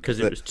 okay. Because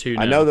it was 2-0.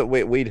 I know that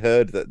we'd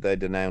heard that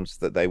they'd announced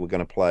that they were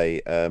going to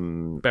play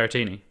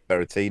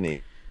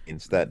Berrettini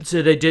instead.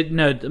 So they did.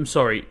 No, I'm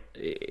sorry.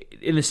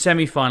 In the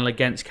semi-final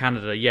against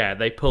Canada, yeah,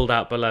 they pulled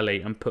out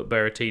Bolelli and put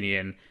Berrettini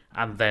in,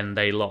 and then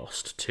they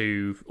lost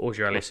to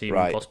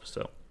Auger-Aliassime and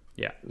Pospisil.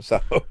 Yeah. So,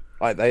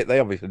 like, they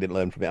obviously didn't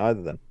learn from it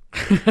either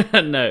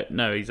then.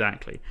 No,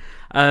 exactly.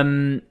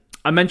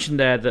 I mentioned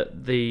there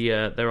that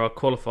there are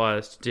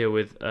qualifiers to deal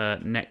with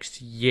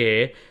next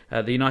year.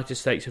 The United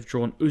States have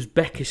drawn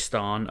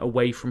Uzbekistan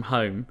away from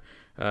home,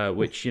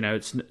 which,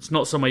 it's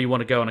not somewhere you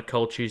want to go on a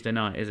cold Tuesday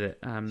night, is it?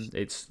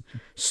 It's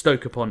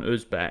Stoke upon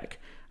Uzbek.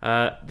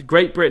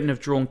 Great Britain have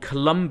drawn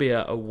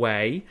Colombia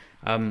away,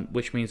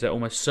 which means they're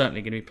almost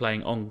certainly going to be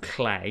playing on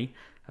clay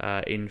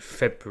in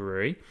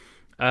February.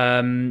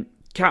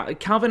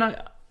 Calvin,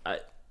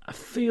 I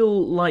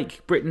feel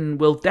like Britain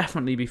will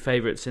definitely be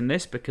favourites in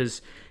this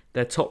because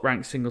their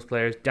top-ranked singles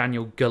player is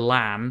Daniel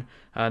Galan,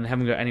 and they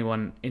haven't got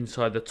anyone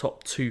inside the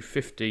top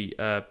 250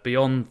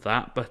 beyond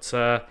that. But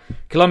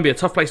Colombia,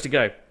 tough place to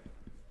go.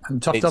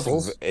 And tough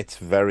doubles. It's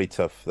very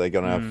tough. They're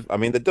going to have... I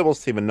mean, the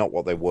doubles team are not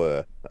what they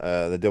were.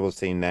 The doubles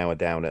team now are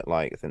down at,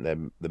 I think they're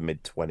the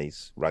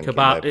mid-20s ranking.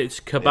 It's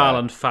Cabal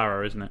and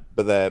Farah, isn't it?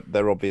 But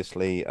they're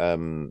obviously...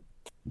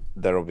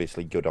 they're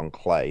obviously good on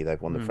clay.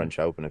 They've won the French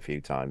Open a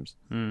few times.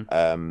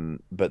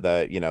 But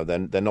they're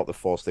not the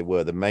force they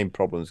were. The main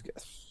problems,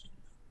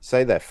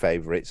 say they're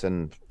favourites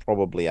and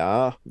probably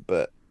are,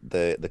 but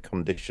the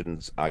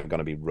conditions are going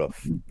to be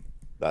rough.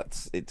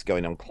 It's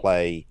going on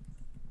clay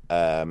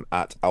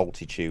at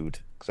altitude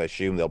because I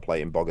assume they'll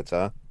play in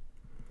Bogota.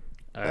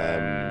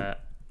 Hang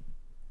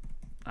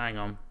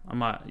on, I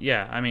might.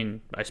 Yeah, I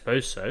mean, I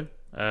suppose so.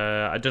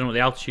 I don't know what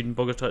the altitude in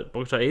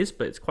Bogota is,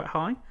 but it's quite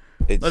high.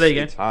 There you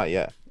go. It's high,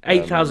 yeah.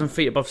 8,000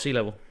 feet above sea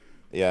level.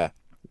 Yeah,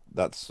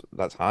 that's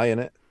high, isn't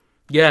it?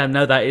 Yeah,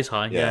 no, that is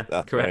high. Yeah,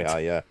 that's correct. Very high,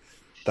 yeah.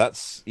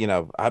 That's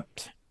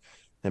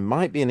there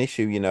might be an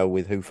issue,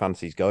 with who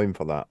fancies going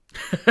for that.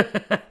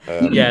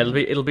 Yeah,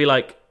 it'll be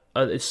like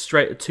it's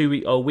straight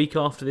a week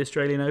after the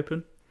Australian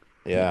Open.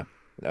 Yeah.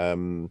 I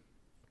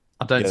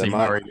don't see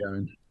Murray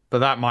going, but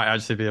that might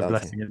actually be a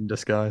blessing in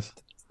disguise.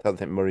 I don't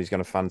think Murray's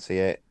going to fancy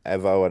it.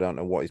 Evo, I don't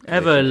know what his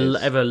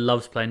Evo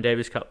loves playing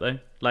Davis Cup though.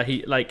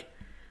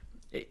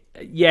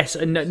 Yes,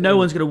 and no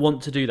one's going to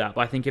want to do that.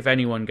 But I think if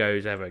anyone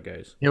goes, Evo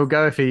goes. He'll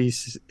go if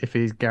he's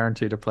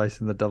guaranteed a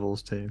place in the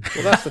doubles team.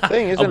 Well, that's the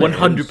thing, isn't it?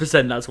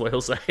 100%. That's what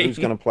he'll say. Who's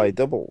going to play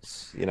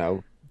doubles?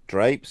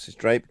 Drapes. Is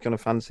Drape going to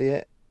fancy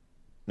it?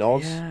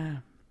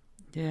 Noz?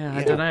 Yeah.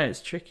 I don't know.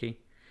 It's tricky.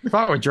 If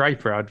I were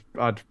Draper,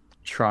 I'd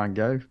try and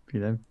go.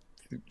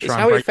 It's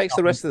how it affects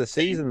the rest of the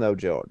season, though,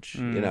 George.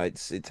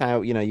 It's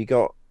how you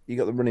got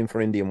the running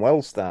for Indian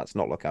Wells starts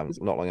not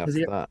long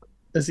after that.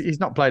 He's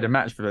not played a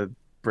match for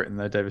Britain,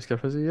 though, Davis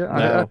Cup, has he yet?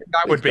 No, I think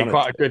that would be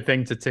quite a good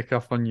thing to tick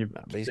off on your.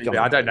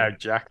 I don't know,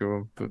 Jack,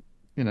 but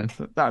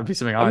that would be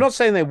something. I'm not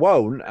saying they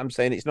won't. I'm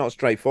saying it's not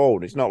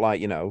straightforward. It's not like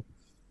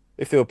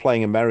if they were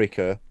playing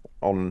America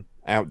on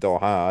outdoor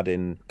hard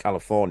in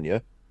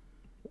California,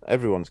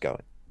 everyone's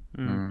going.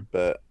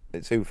 But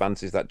it's who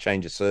fancies that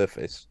change of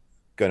surface.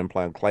 Going and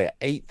play on clay at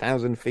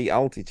 8,000 feet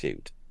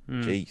altitude.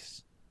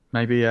 Jeez.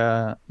 Maybe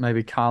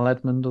Carl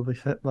Edmund will be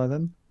fit by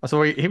then. I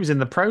saw he was in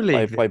the Pro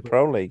League. He played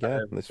Pro League,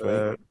 this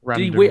week.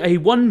 He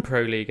won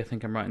Pro League, I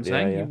think I'm right in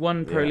saying. He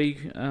won Pro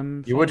League.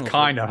 You would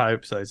kind of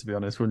hope so, to be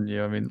honest, wouldn't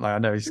you? I mean, I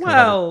know he's...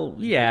 but...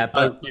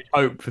 You'd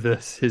hope for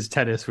this. His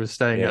tennis was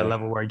staying at a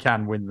level where he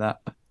can win that.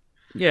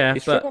 Yeah, he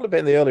struggled a bit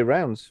in the early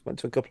rounds. Went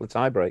to a couple of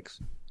tie breaks.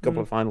 A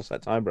couple of final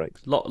set tie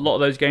breaks. A lot of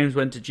those games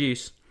went to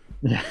juice.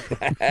 Yeah.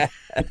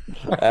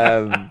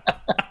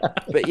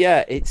 But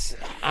yeah,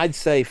 I'd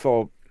say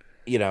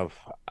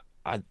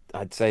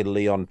I'd say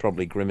Leon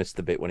probably grimaced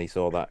a bit when he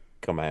saw that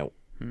come out.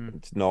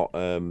 It's not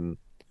one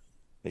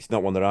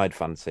that I'd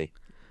fancy.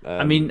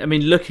 I mean,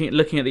 looking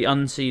at the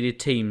unseeded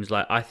teams,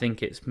 I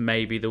think it's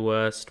maybe the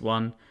worst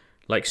one.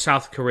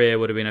 South Korea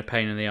would have been a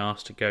pain in the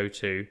arse to go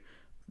to,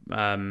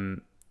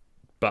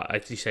 but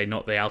as you say,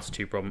 not the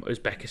altitude problem.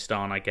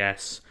 Uzbekistan, I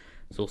guess.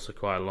 It's also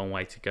quite a long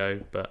way to go,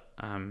 but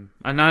and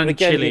again,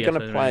 Chile, you're going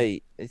to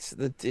play. It's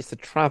the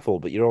travel,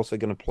 but you're also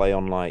going to play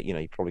on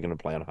you're probably going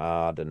to play on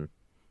hard and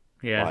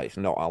it's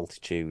not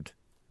altitude.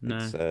 No.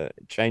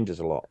 It changes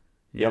a lot.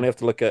 You only have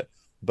to look at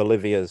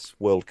Bolivia's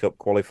World Cup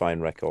qualifying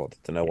record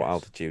to know what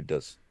altitude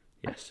does.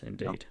 Yes,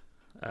 indeed.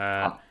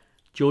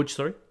 George,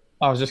 sorry.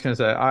 I was just going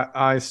to say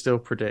I still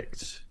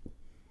predict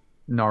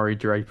Norrie,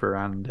 Draper,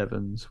 and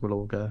Evans will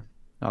all go.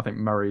 I think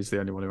Murray's the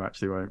only one who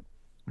actually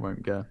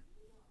won't go.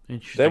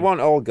 They won't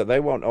all go.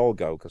 They won't all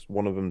go because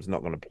one of them's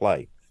not going to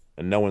play,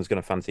 and no one's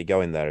going to fancy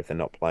going there if they're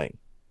not playing.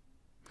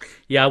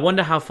 Yeah, I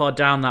wonder how far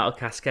down that'll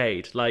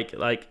cascade.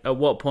 At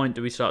what point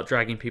do we start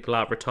dragging people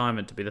out of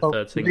retirement to be the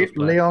third singles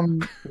player?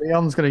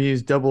 Leon's going to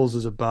use doubles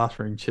as a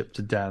bartering chip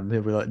to Dan.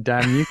 He'll be like,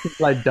 Dan, you can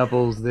play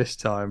doubles this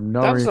time.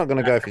 Dan's not going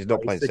to go if he's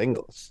not playing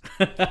singles.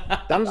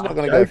 Dan's not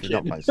going to go if he's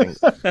not playing singles.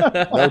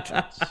 No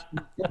chance.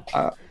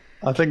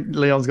 I think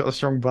Leon's got a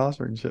strong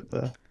bartering chip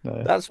there.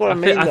 No. That's what I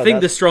mean. I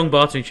think the strong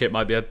bartering chip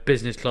might be a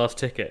business class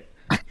ticket.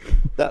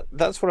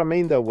 That's what I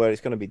mean, though, where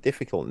it's going to be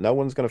difficult. No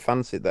one's going to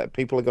fancy that.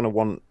 People are going to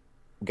want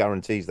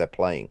guarantees they're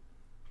playing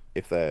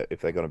if they're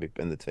going to be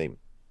in the team.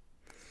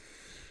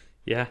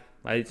 Yeah,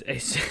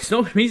 it's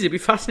not easy. It'd be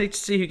fascinating to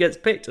see who gets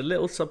picked. A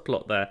little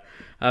subplot there.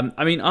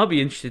 I'll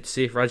be interested to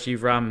see if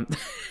Rajiv Ram...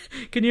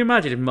 Can you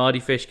imagine if Mardy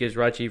Fish gives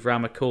Rajiv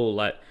Ram a call,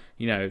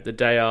 the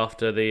day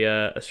after the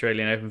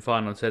Australian Open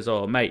final and says,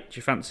 "Oh, mate, do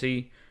you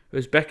fancy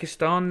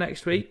Uzbekistan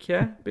next week?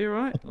 Yeah, be all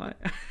right."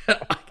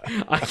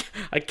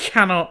 I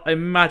cannot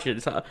imagine.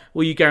 It's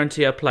will you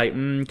guarantee a play?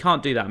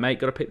 Can't do that, mate.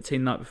 Got to pick the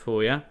team the night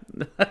before, yeah?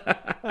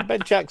 I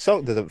bet Jack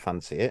Sock doesn't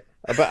fancy it.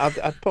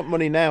 I'd put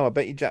money now. I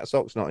bet you Jack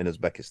Sock's not in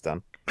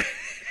Uzbekistan.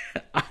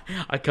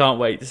 I can't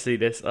wait to see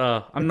this.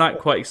 I'm not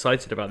quite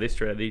excited about this,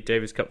 the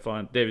Davis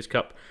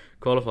Cup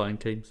qualifying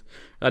teams.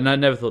 And I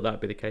never thought that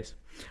would be the case.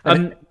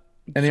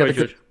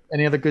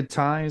 Any other good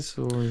ties?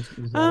 Or is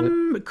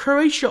that it?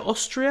 Croatia,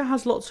 Austria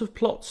has lots of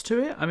plots to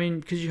it. I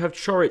mean, because you have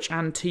Choric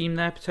and team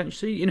there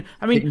potentially.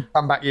 I mean,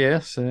 comeback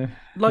year. So,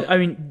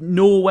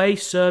 Norway,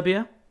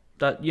 Serbia.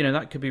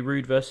 That could be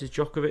Ruud versus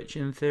Djokovic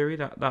in theory.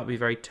 That'd be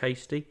very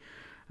tasty.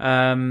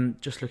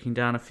 Just looking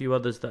down a few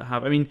others that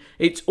have. I mean,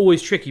 it's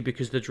always tricky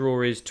because the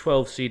draw is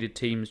 12 seeded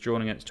teams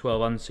drawing against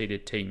 12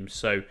 unseeded teams.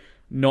 So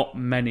not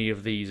many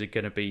of these are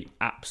going to be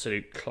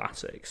absolute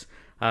classics.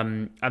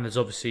 And there's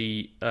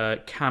obviously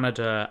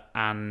Canada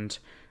and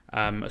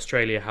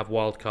Australia have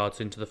wildcards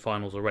into the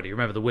finals already.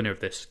 Remember, the winner of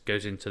this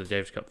goes into the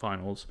Davis Cup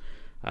finals.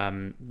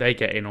 They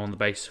get in on the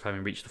basis of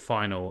having reached the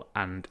final,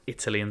 and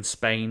Italy and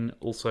Spain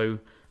also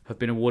have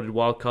been awarded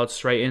wildcards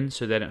straight in,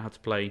 so they don't have to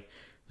play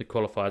the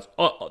qualifiers.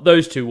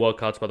 Those two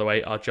wildcards, by the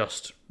way, are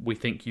just, we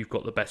think you've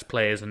got the best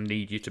players and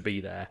need you to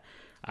be there.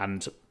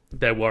 And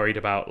they're worried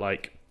about,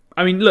 look,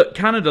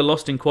 Canada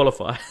lost in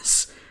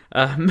qualifiers.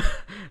 That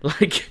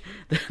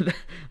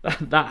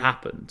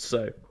happened.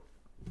 So,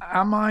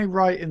 am I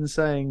right in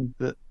saying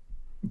that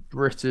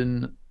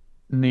Britain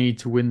need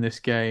to win this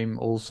game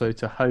also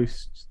to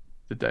host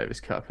the Davis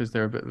Cup? Is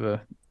there a bit of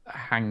a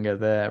hanger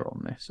there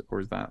on this, or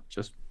is that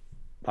just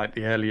like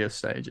the earlier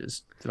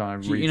stages? Did I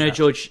read that?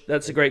 George,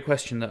 that's a great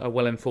question that a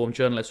well-informed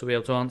journalist will be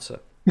able to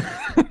answer.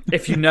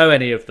 If you know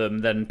any of them,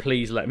 then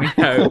please let me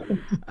know.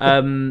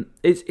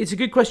 It's a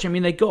good question. I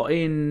mean, they got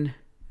in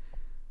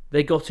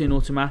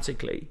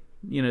automatically.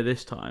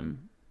 This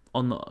time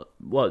on the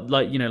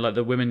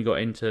women got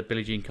into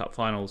Billie Jean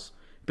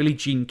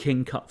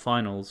King Cup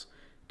finals,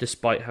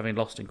 despite having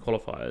lost in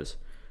qualifiers.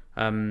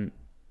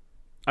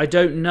 I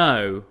don't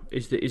know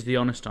is the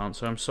honest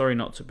answer. I'm sorry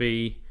not to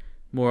be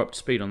more up to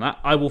speed on that.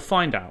 I will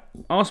find out.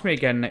 Ask me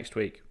again next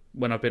week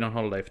when I've been on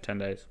holiday for 10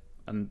 days,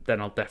 and then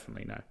I'll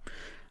definitely know.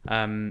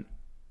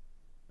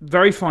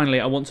 Very finally,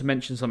 I want to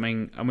mention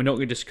something, and we're not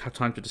going to just have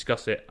time to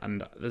discuss it,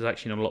 and there's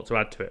actually not a lot to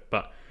add to it,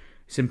 but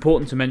it's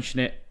important to mention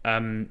it.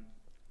 A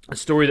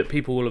story that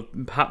people will have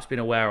perhaps been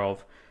aware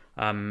of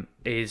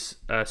is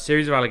a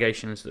series of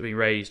allegations that have been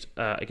raised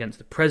against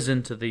the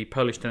president of the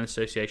Polish Tennis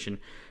Association,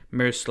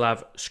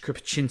 Miroslav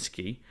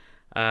Skripczynski.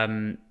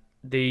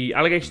 The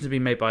allegations have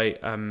been made by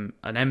an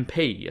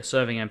MP, a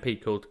serving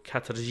MP called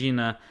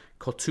Katarzyna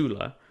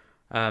Kotula,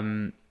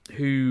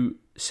 who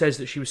says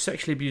that she was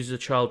sexually abused as a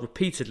child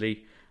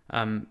repeatedly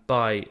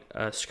by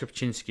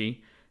Skripczynski.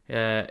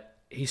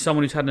 He's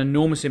someone who's had an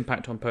enormous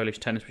impact on Polish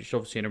tennis, which is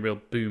obviously in a real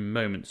boom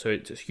moment. So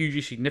it's a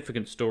hugely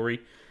significant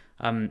story.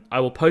 I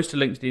will post a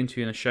link to the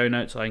interview in the show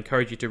notes. I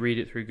encourage you to read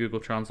it through Google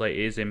Translate.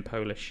 It is in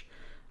Polish.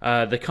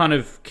 The kind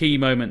of key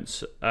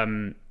moments,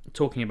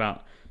 talking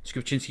about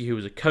Skripczynski, who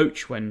was a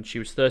coach when she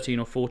was 13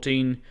 or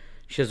 14.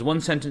 She has one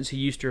sentence he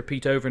used to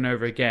repeat over and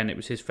over again. It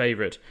was his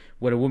favourite.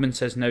 When a woman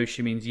says no,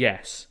 she means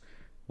yes,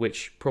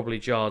 which probably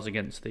jars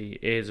against the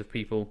ears of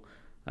people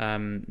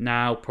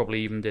now,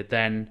 probably even did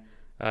then.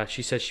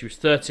 She says she was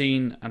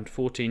 13 and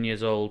 14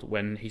 years old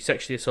when he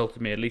sexually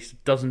assaulted me at least a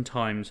dozen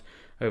times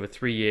over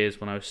 3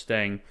 years when I was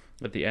staying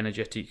at the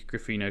Energetic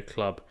Grafino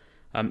Club.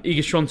 Iga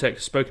Świątek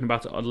has spoken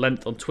about it at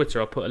length on Twitter.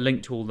 I'll put a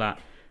link to all that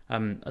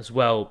as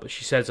well. But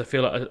she says, I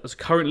feel like as a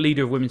current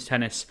leader of women's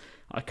tennis,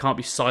 I can't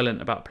be silent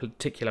about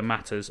particular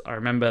matters. I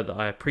remember that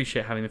I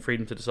appreciate having the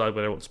freedom to decide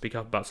whether I want to speak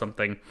up about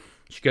something.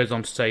 She goes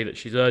on to say that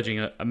she's urging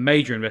a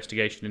major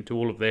investigation into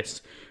all of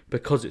this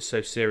because it's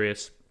so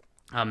serious.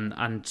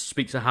 And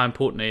speaks to how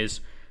important it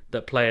is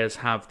that players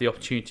have the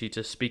opportunity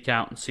to speak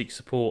out and seek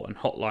support and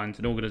hotlines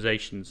and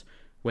organisations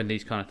when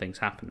these kind of things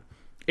happen.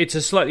 It's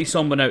a slightly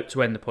somber note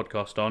to end the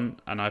podcast on,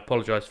 and I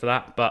apologise for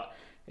that, but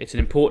it's an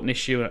important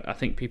issue, and I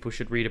think people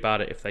should read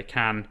about it if they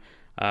can.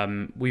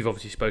 We've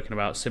obviously spoken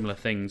about similar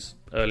things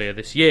earlier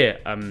this year,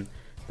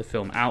 the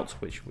film Out,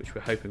 which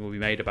we're hoping will be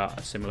made about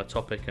a similar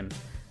topic, and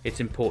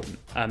it's important.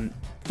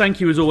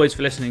 Thank you as always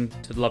for listening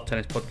to the Love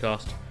Tennis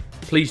podcast.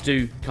 Please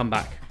do come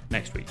back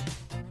next week.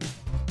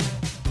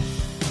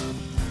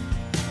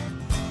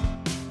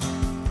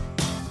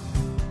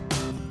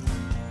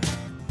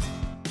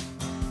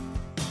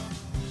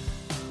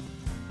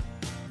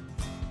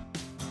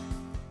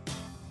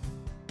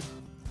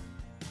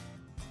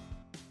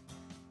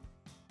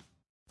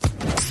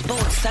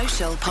 Sports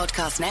Social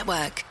Podcast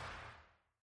Network.